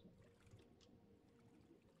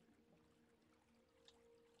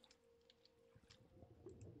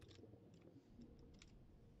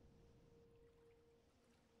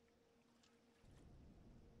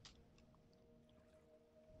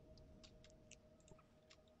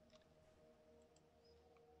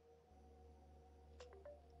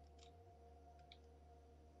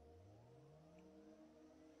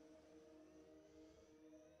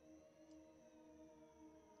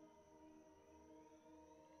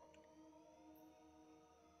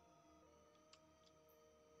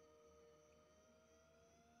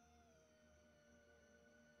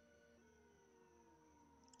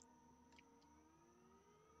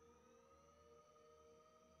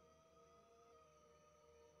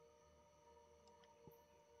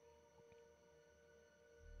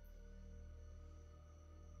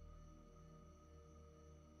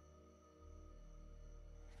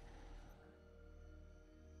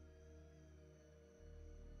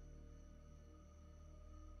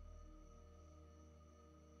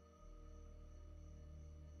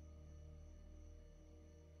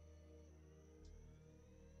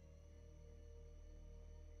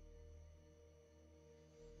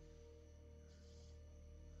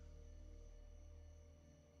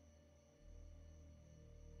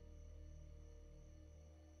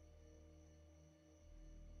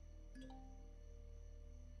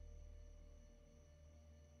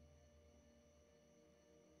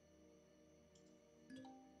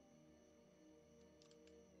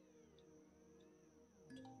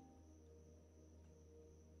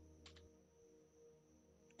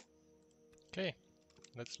 Okay,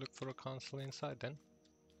 let's look for a console inside then.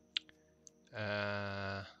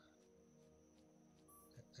 Uh,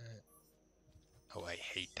 oh, I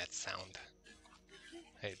hate that sound.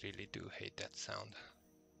 I really do hate that sound.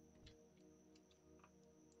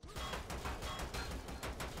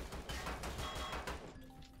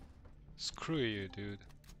 Screw you, dude.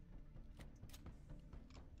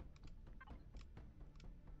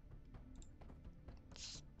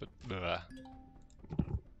 Let's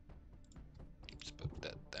put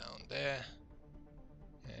that down there.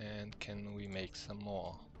 And can we make some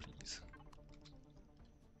more, please?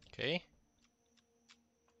 Okay.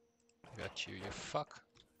 Got you, you fuck.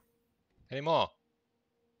 Any more?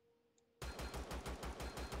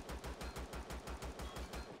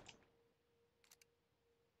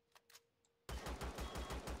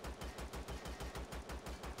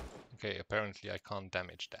 Okay, apparently I can't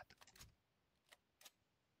damage that.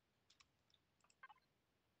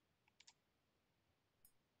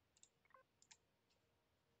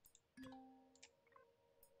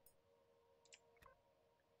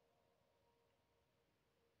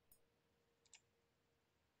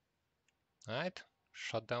 Alright,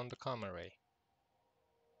 shut down the comm array.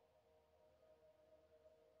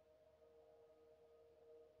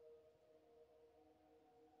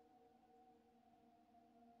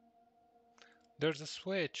 There's a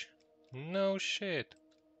switch. No shit.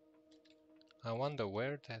 I wonder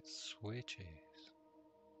where that switch is.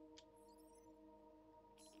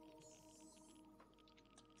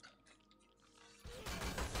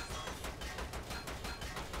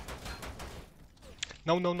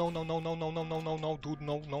 No, no, no, no, no, no, no, no, no, no, no, dude,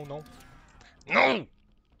 no, no, no. No!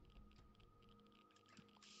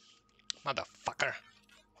 Motherfucker.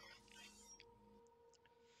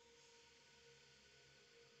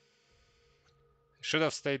 Should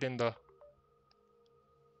have stayed in the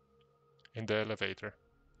elevator.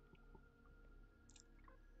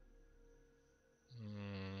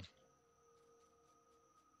 Mm.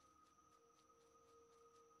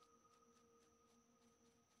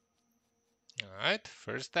 Alright,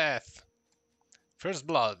 first death. First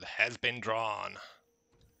blood has been drawn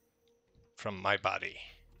from my body.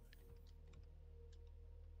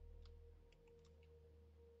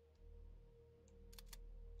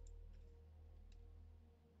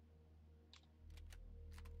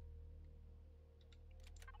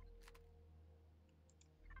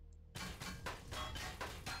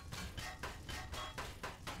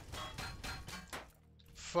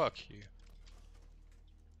 Fuck you.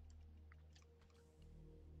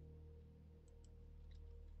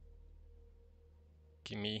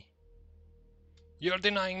 Gimme. You're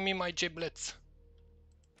denying me my giblets.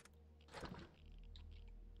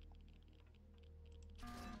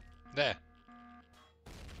 There.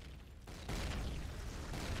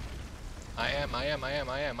 I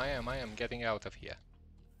am getting out of here.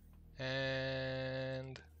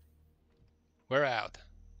 And we're out.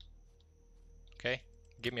 Okay,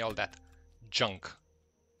 give me all that junk.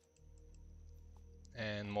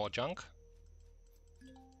 And more junk.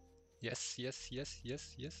 Yes, yes, yes,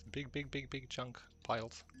 yes, yes. Big, big, big, big junk.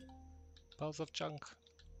 Piles. Piles of junk.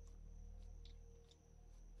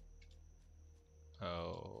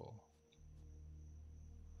 Oh.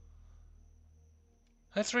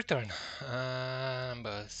 Let's return.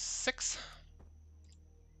 Number 6.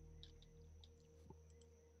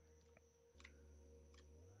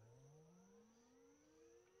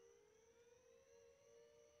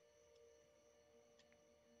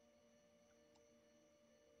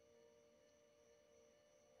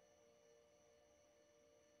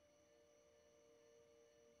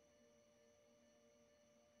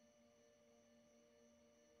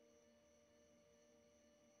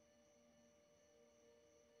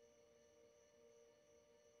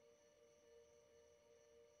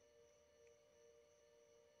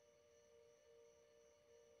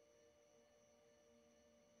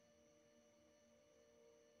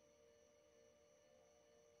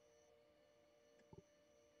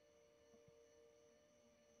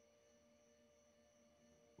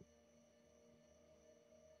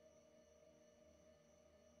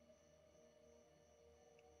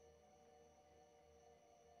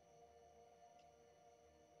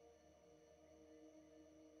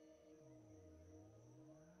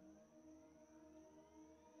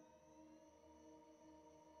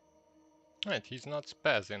 Right, he's not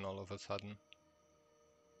spazzing all of a sudden.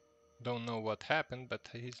 Don't know what happened, but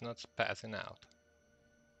he's not spazzing out.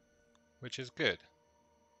 Which is good.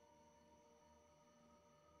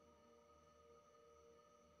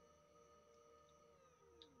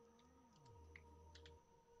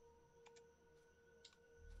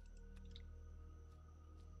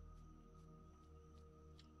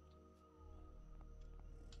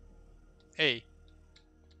 Hey,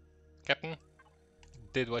 Captain,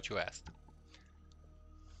 did what you asked.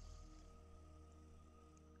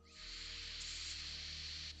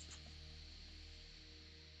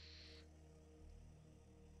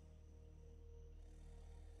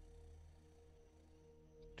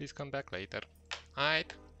 Please come back later.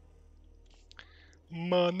 Alright.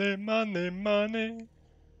 Money, money, money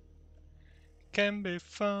can be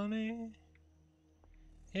funny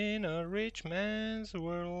in a rich man's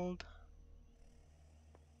world.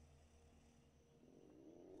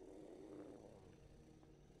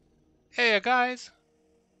 Hey guys!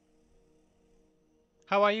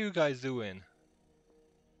 How are you guys doing?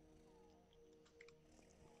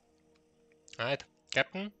 Alright,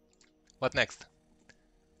 Captain, what next?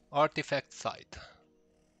 Artifact site.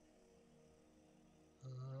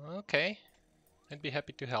 Okay, I'd be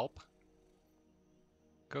happy to help.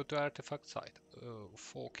 Go to artifact site. Oh,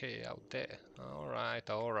 4K out there. Alright,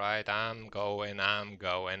 I'm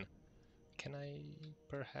going. Can I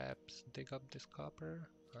perhaps dig up this copper?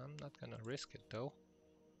 I'm not gonna risk it though.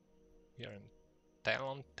 We are in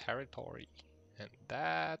Talon territory, and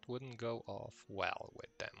that wouldn't go off well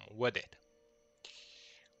with them, would it?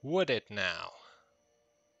 Would it now?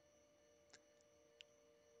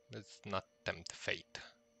 Let's not tempt fate.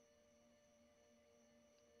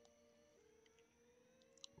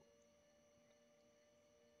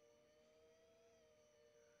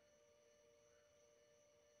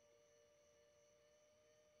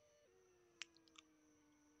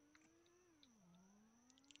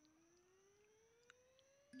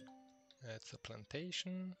 That's a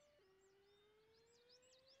plantation.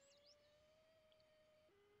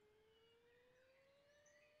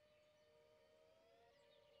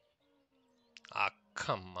 Ah,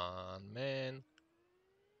 come on, man.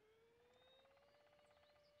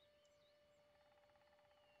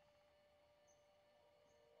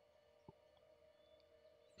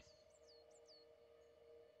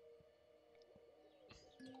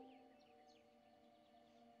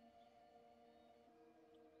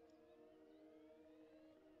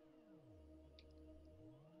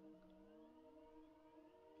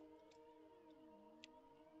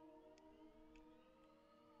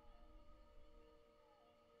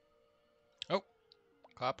 Oh,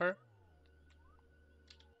 copper.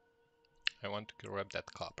 I want to grab that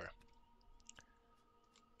copper.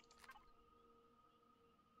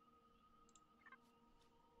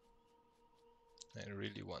 I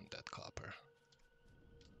really want that copper.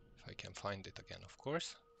 If I can find it again, of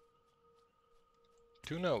course.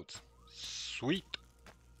 2 nodes. Sweet.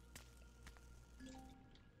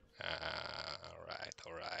 Alright,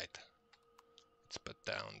 alright. Let's put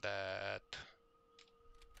down that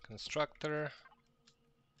constructor.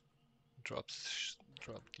 Drop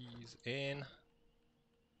these in.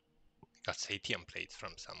 Got satium plates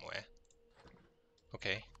from somewhere.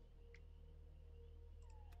 Okay.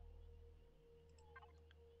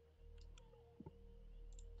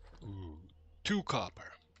 Ooh, 2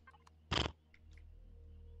 copper.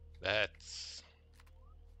 That's...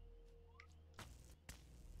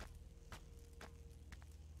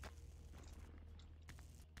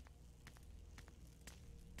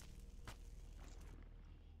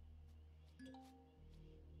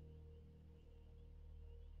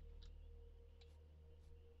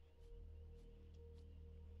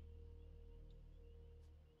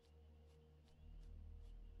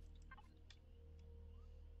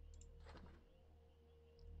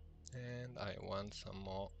 And I want some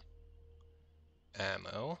more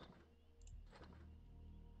ammo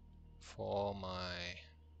for my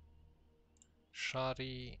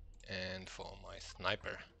shotty and for my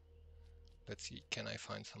sniper. Let's see, can I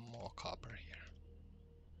find some more copper here?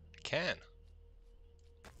 I can.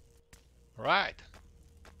 Right.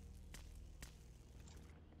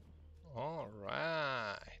 All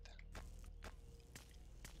right.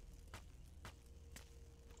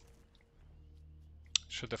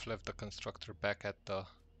 Should have left the constructor back at the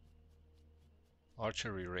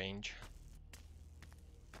archery range.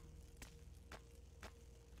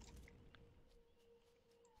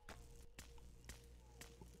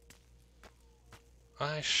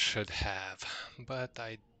 I should have, but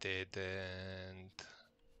I didn't.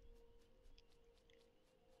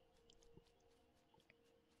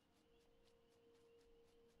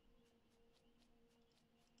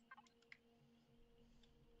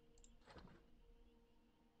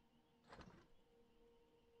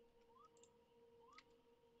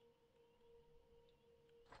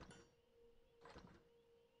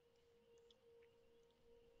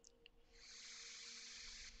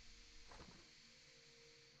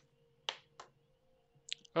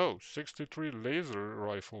 Oh, 63 laser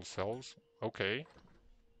rifle cells. Okay.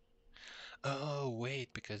 Oh,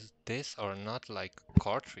 wait, because these are not like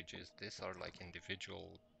cartridges. These are like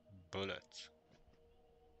individual bullets.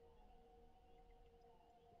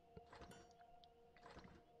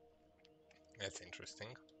 That's interesting.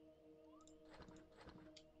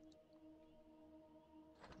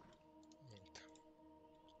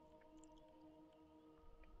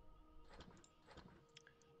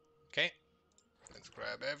 Okay, let's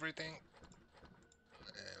grab everything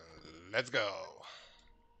and let's go.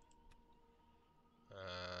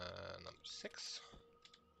 Number 6.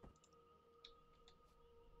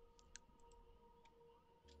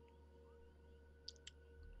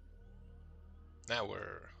 Now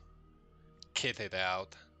we're kitted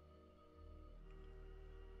out.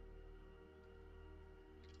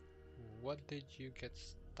 What did you get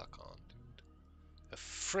stuck on, dude? A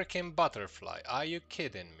freaking butterfly. Are you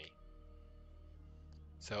kidding me?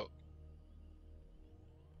 So,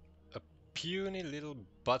 a puny little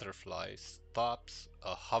butterfly stops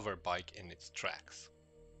a hover bike in its tracks.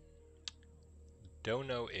 Don't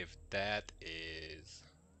know if that is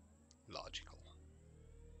logical.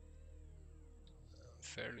 I'm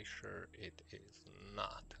fairly sure it is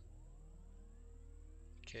not.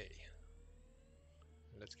 Okay,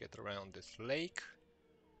 let's get around this lake.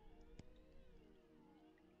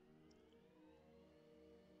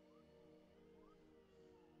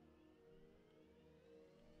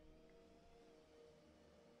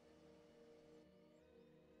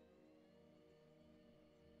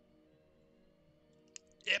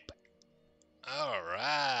 Yep. All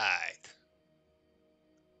right.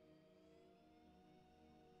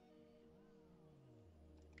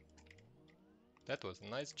 That was a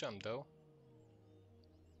nice jump though.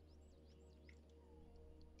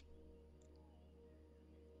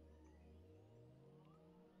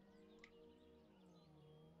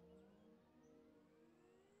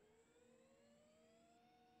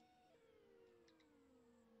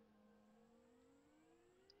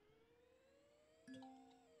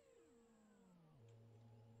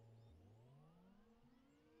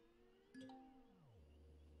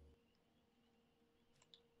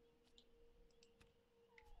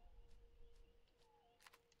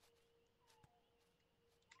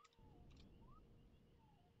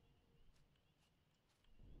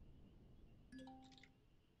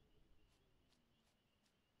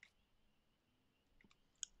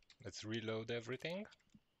 Let's reload everything.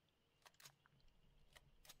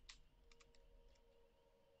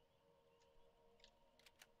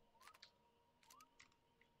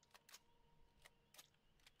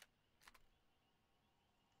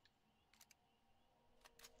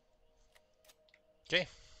 Okay.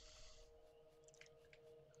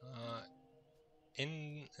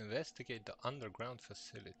 Investigate the underground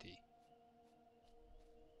facility.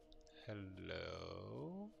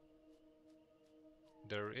 Hello?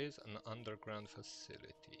 There is an underground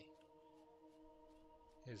facility,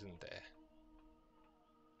 isn't there?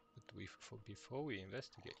 But before we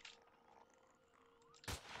investigate.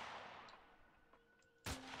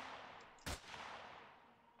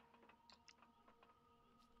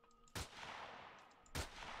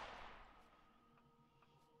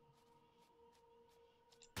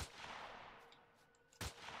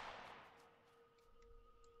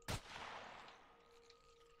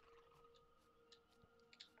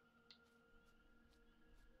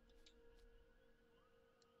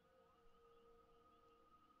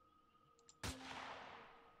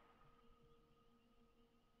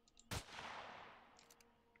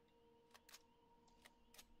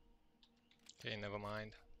 Okay, never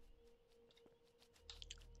mind.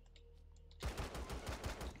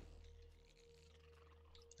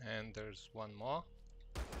 And there's one more.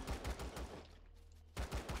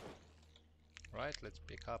 Right, let's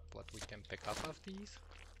pick up what we can pick up of these.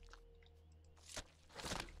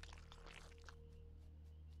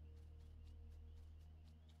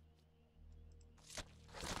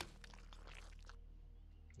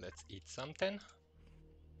 Let's eat something.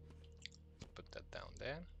 Put that down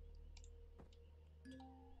there.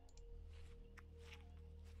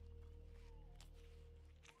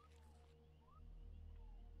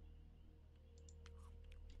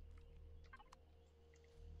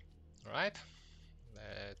 Right,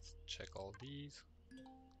 let's check all these.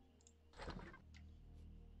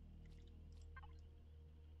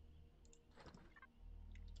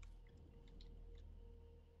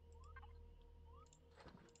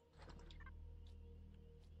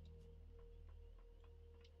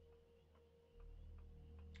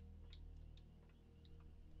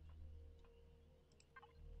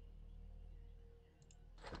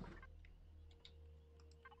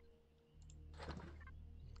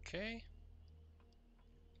 Okay.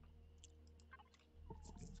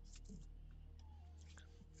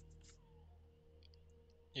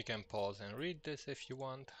 You can pause and read this if you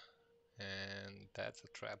want. And that's a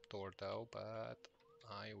trapdoor though, but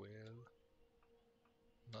I will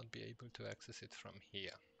not be able to access it from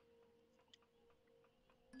here.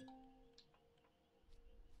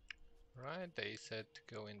 Right, they said to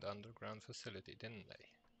go in the underground facility, didn't they?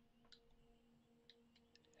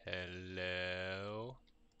 Hello?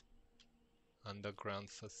 Underground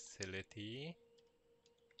facility?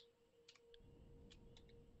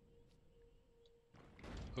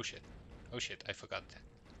 Oh shit. Oh shit, I forgot.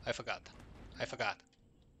 I forgot. I forgot.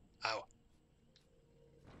 Ow.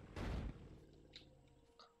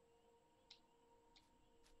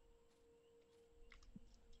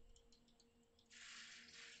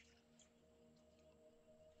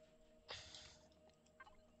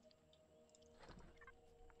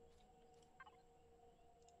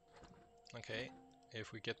 Okay,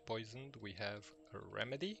 if we get poisoned, we have a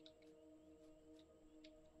remedy.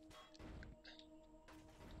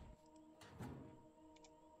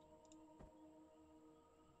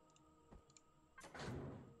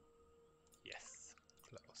 Yes,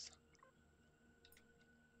 close.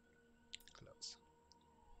 Close.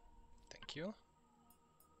 Thank you.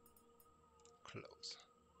 Close.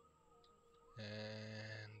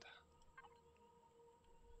 And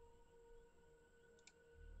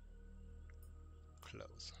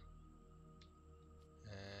close.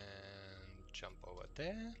 And jump over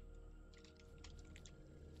there.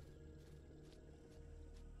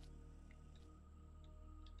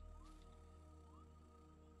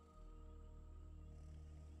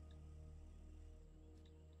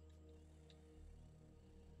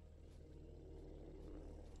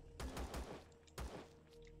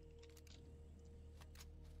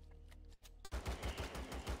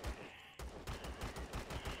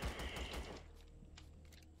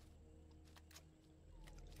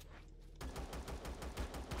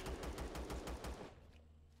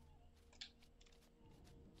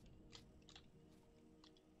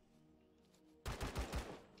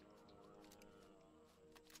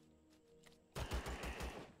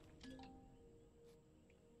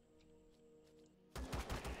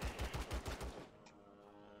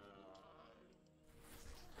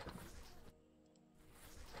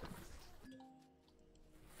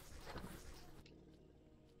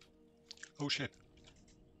 Oh shit,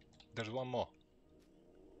 there's one more.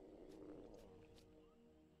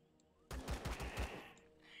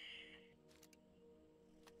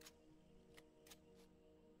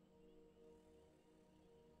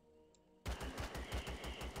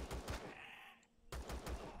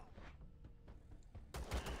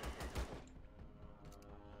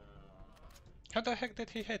 How the heck did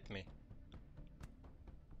he hit me?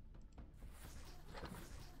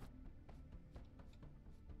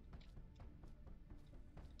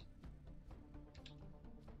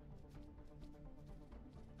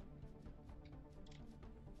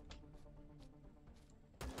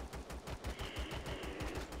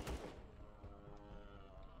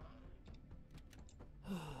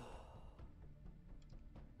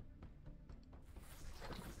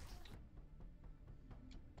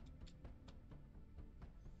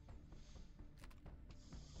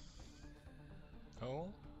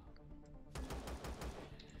 Oh?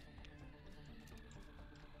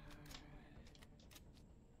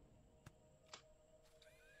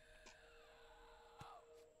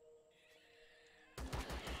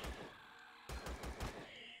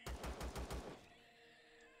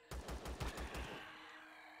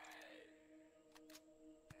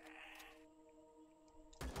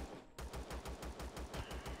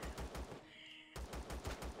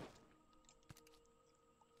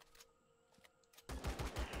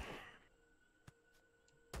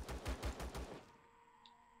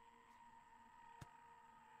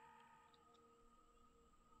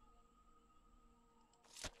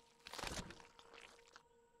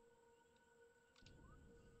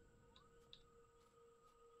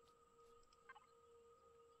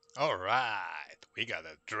 Alright, we got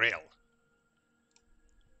a drill.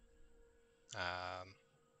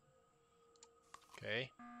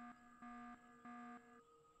 Okay.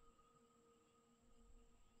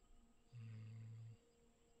 Mm.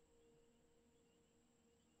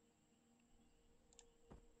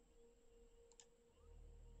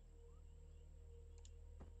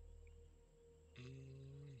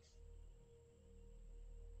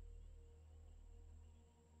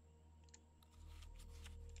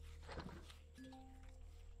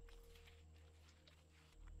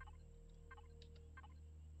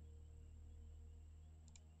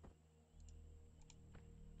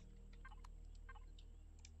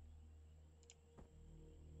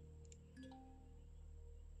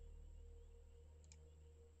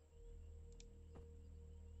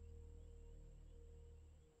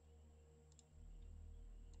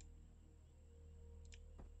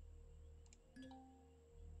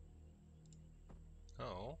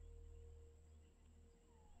 Oh.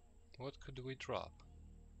 What could we drop?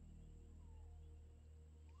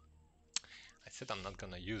 I said I'm not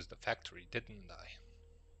gonna use the factory, didn't I?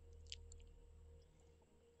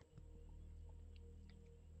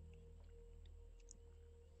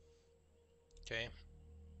 Okay.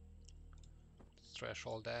 Let's trash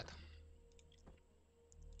all that.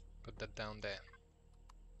 Put that down there.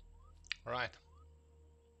 Alright.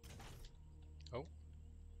 Oh.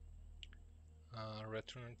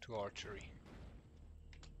 Return to archery.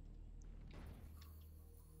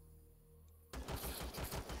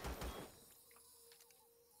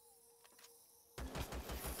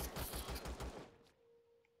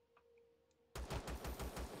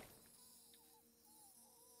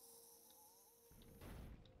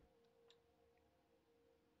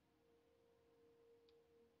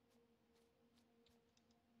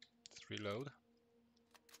 Let's reload.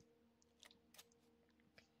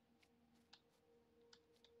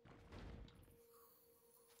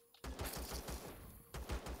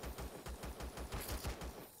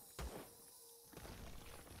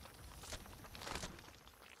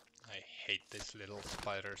 I hate this little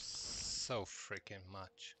spider so freaking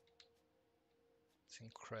much. It's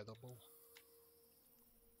incredible.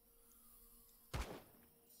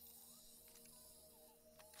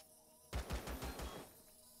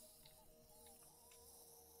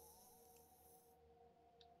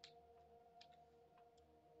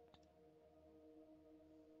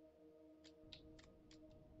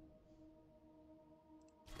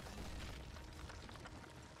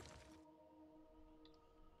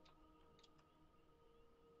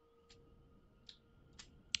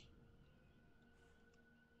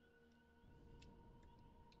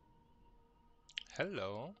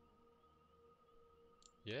 Hello.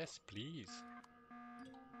 Yes, please.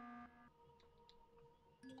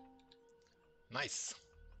 Nice.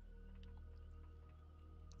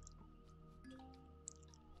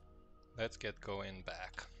 Let's get going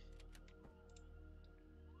back.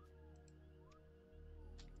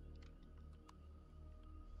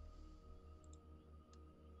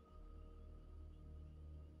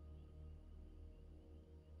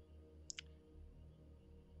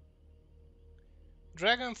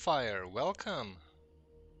 Dragonfire, welcome.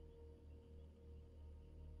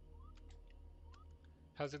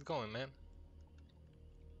 How's it going, man?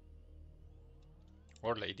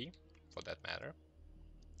 Or lady, for that matter.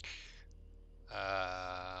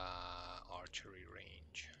 Archery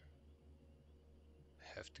range.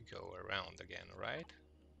 Have to go around again, right?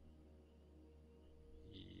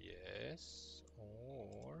 Yes,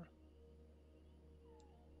 or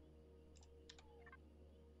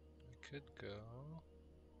we could go.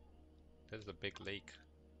 There's a big lake.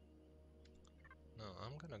 No,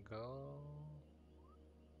 I'm gonna go.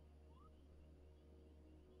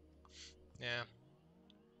 Yeah,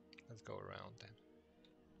 let's go around then.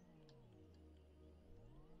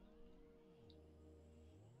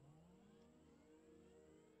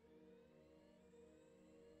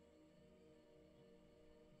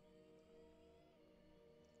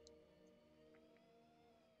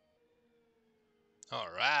 All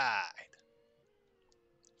right.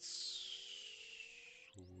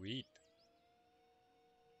 Sweet.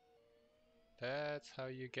 That's how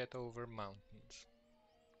you get over mountains.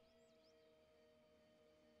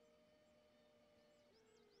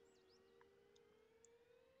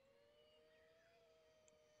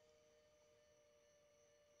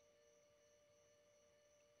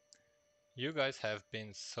 You guys have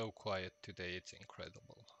been so quiet today, it's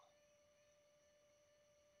incredible.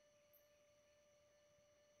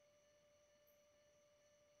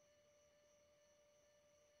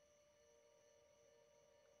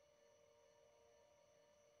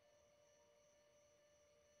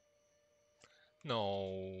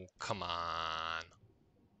 No, come on.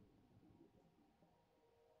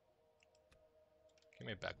 Give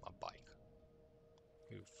me back my bike.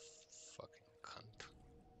 You fucking cunt.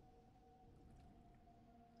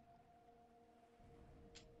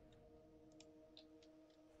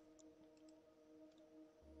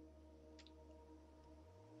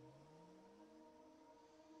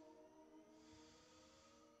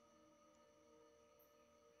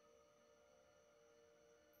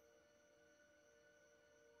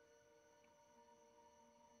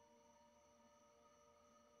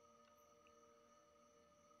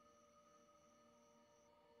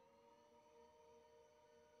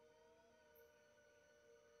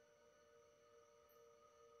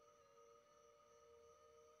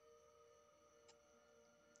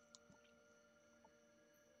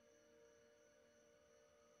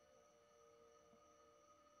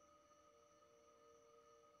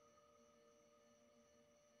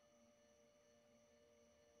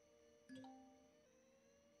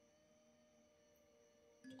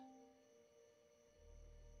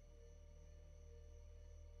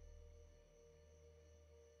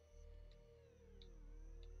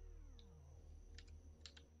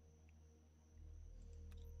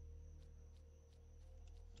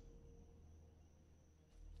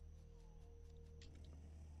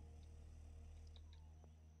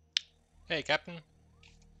 Hey, Captain.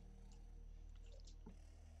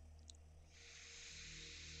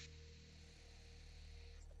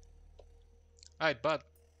 Alright, bud.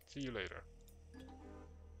 See you later.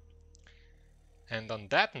 And on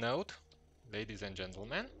that note, ladies and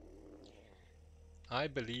gentlemen, I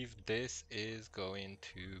believe this is going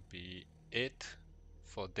to be it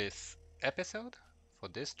for this episode, for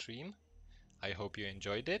this stream. I hope you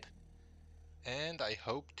enjoyed it, and I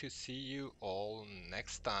hope to see you all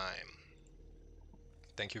next time.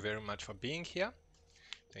 Thank you very much for being here.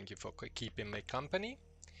 Thank you for keeping me company.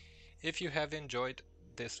 If you have enjoyed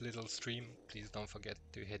this little stream, please don't forget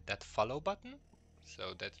to hit that follow button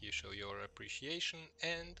so that you show your appreciation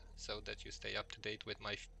and so that you stay up to date with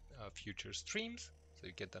my future streams, so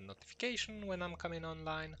you get the notification when I'm coming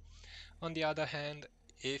online. On the other hand,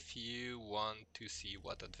 if you want to see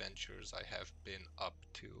what adventures I have been up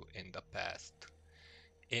to in the past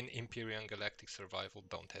in Empyrion Galactic Survival,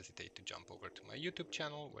 don't hesitate to jump over to my YouTube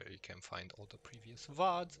channel where you can find all the previous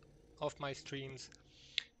VODs of my streams.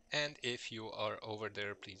 And if you are over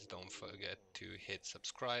there, please don't forget to hit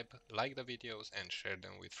subscribe, like the videos, and share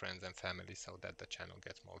them with friends and family so that the channel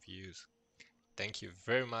gets more views. Thank you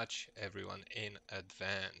very much, everyone, in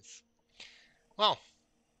advance. Well,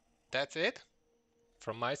 that's it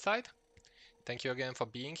from my side. Thank you again for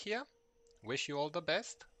being here. Wish you all the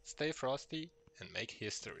best, stay frosty, and make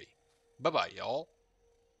history. Bye bye, y'all.